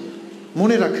সামর্থ্য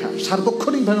মনে রাখা,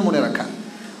 সার্বক্ষণিকভাবে মনে রাখা,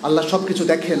 আল্লাহ সব কিছু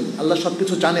দেখেন, আল্লাহ সব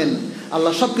কিছু জানেন,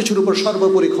 আল্লাহ সব কিছুর উপর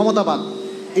সর্বোপরি ক্ষমতাবান,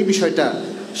 এই বিষয়টা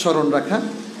স্মরণ রাখা,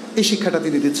 এই শিক্ষাটা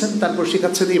তিনি দিচ্ছেন। তারপর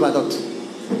শেখাচ্ছেন ইবাদত।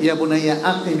 ইয়া বুনাইয়া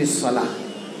আকিমিস সালাহ,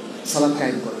 সালাত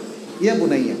কায়েম করো। ইয়া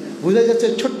বুনাইয়া বোঝা যাচ্ছে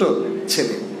ছোট্ট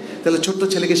ছেলে, তাহলে ছোট্ট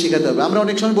ছেলেকে শেখাতে হবে। আমরা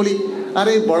অনেক সময় বলি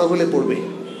আরে বড় হলে পড়বে,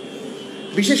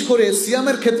 বিশেষ করে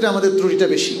সিয়ামের ক্ষেত্রে আমাদের ত্রুটিটা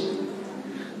বেশি।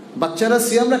 বাচ্চারা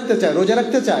সিয়াম রাখতে চায়, রোজা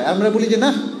রাখতে চায়, আমরা বলি যে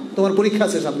না তোমার পরীক্ষা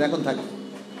আছে সামনে, এখন থাকে,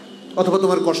 অথবা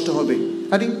তোমার কষ্ট হবে।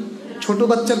 আরে ছোট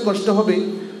বাচ্চার কষ্ট হবে,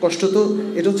 কষ্ট তো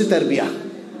এটা হচ্ছে তারবিয়া।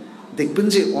 দেখবেন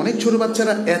যে অনেক ছোট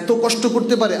বাচ্চারা এত কষ্ট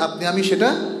করতে পারে, আমি সেটা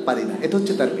পারি না, এটা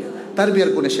হচ্ছে তারবিয়া।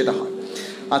 তারবিয়ার কোণে সেটা হয়।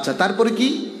 আচ্ছা, তারপরে কি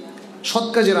সৎ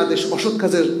কাজের আদেশ, অসৎ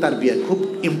কাজের তারবিয়া, খুব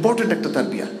ইম্পর্টেন্ট একটা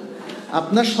তারবিয়া।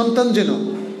 আপনার সন্তান যেন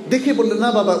দেখে বললে না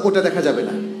বাবা ওটা দেখা যাবে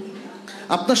না,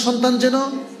 আপনার সন্তান যেন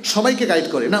সবাইকে গাইড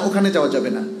করে, না ওখানে যাওয়া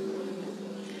যাবে না।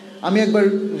 আমি একবার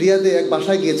রিয়াদে এক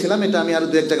বাসায় গিয়েছিলাম, এটা আমি আরও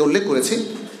 2-1 জায়গায় উল্লেখ করেছি।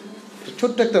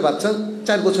 ছোট্ট একটা বাচ্চা,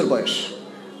 4 বছর বয়স।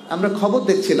 আমরা খবর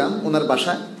দেখছিলাম ওনার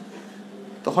বাসায়,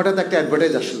 তো হঠাৎ একটা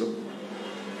অ্যাডভার্টাইজ আসলো,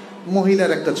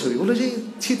 মহিলার একটা ছবি। বলে যে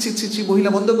ছি ছি ছি ছি, মহিলা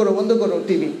বন্ধ করো বন্ধ করো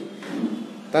টিভি।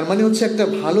 তার মানে হচ্ছে একটা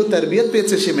ভালো তারবিয়াত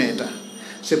পেয়েছে সে মেয়েটা।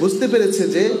 সে বুঝতে পেরেছে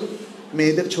যে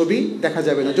মেয়েদের ছবি দেখা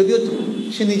যাবে না, যদিও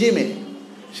সে নিজেই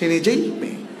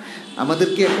মেয়ে।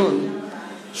 আমাদেরকে এখন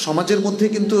সমাজের মধ্যে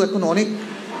কিন্তু এখন অনেক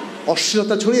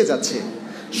অশ্লীলতা ছড়িয়ে যাচ্ছে,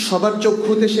 সবার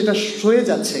চক্ষুতে সেটা সয়ে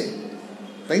যাচ্ছে,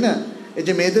 তাই না? এই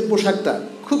যে মেয়েদের পোশাকটা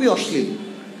খুবই অশ্লীল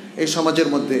এই সমাজের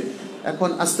মধ্যে। এখন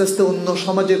আস্তে আস্তে অন্য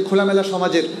সমাজের, খোলামেলা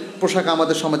সমাজের পোশাক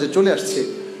আমাদের সমাজে চলে আসছে।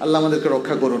 আল্লাহ আমাদেরকে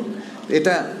রক্ষা করুন।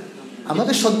 এটা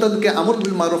আমাদের সন্তানকে আমর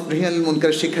বিল মারুফ নাহি আনিল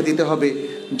মুনকারের শিক্ষা দিতে হবে,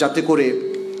 যাতে করে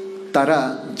তারা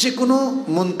যে কোনো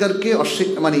মুনকারকে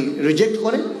রিজেক্ট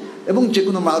করে এবং যে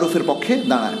কোনো মারুফের পক্ষে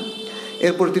দাঁড়ায়।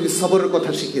 এরপর তিনি সবরের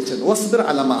কথা শিখিয়েছেন, ওয়াসবির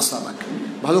আলা মা আসাবাক।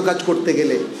 ভালো কাজ করতে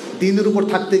গেলে, দিনের উপর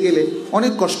থাকতে গেলে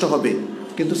অনেক কষ্ট হবে,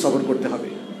 কিন্তু সবর করতে হবে।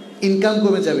 ইনকাম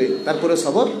কমে যাবে, তারপরে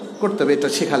সবর করতে হবে, এটা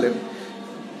শেখালেন।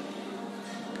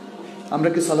 আমরা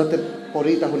কি সালাতে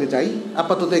পরেই তাহলে যাই?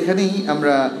 আপাতত এখানেই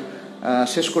আমরা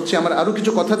শেষ করছি। আমার আরও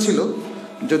কিছু কথা ছিল,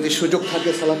 যদি সুযোগ থাকে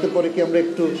সালাতের পরে কি আমরা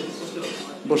একটু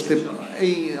বসতে,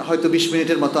 এই হয়তো 20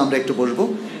 মিনিটের মতো আমরা একটু বসবো।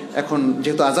 এখন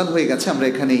যেহেতু আজান হয়ে গেছে, আমরা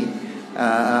এখানেই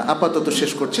আপাতত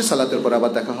শেষ করছি। সালাতের পর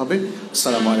আবার দেখা হবে।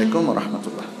 আসসালামু আলাইকুম ওয়া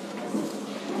রাহমাতুল্লাহ।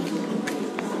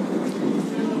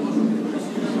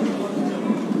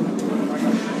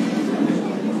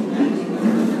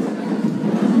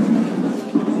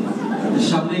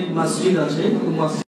 সামনে মসজিদ আছে।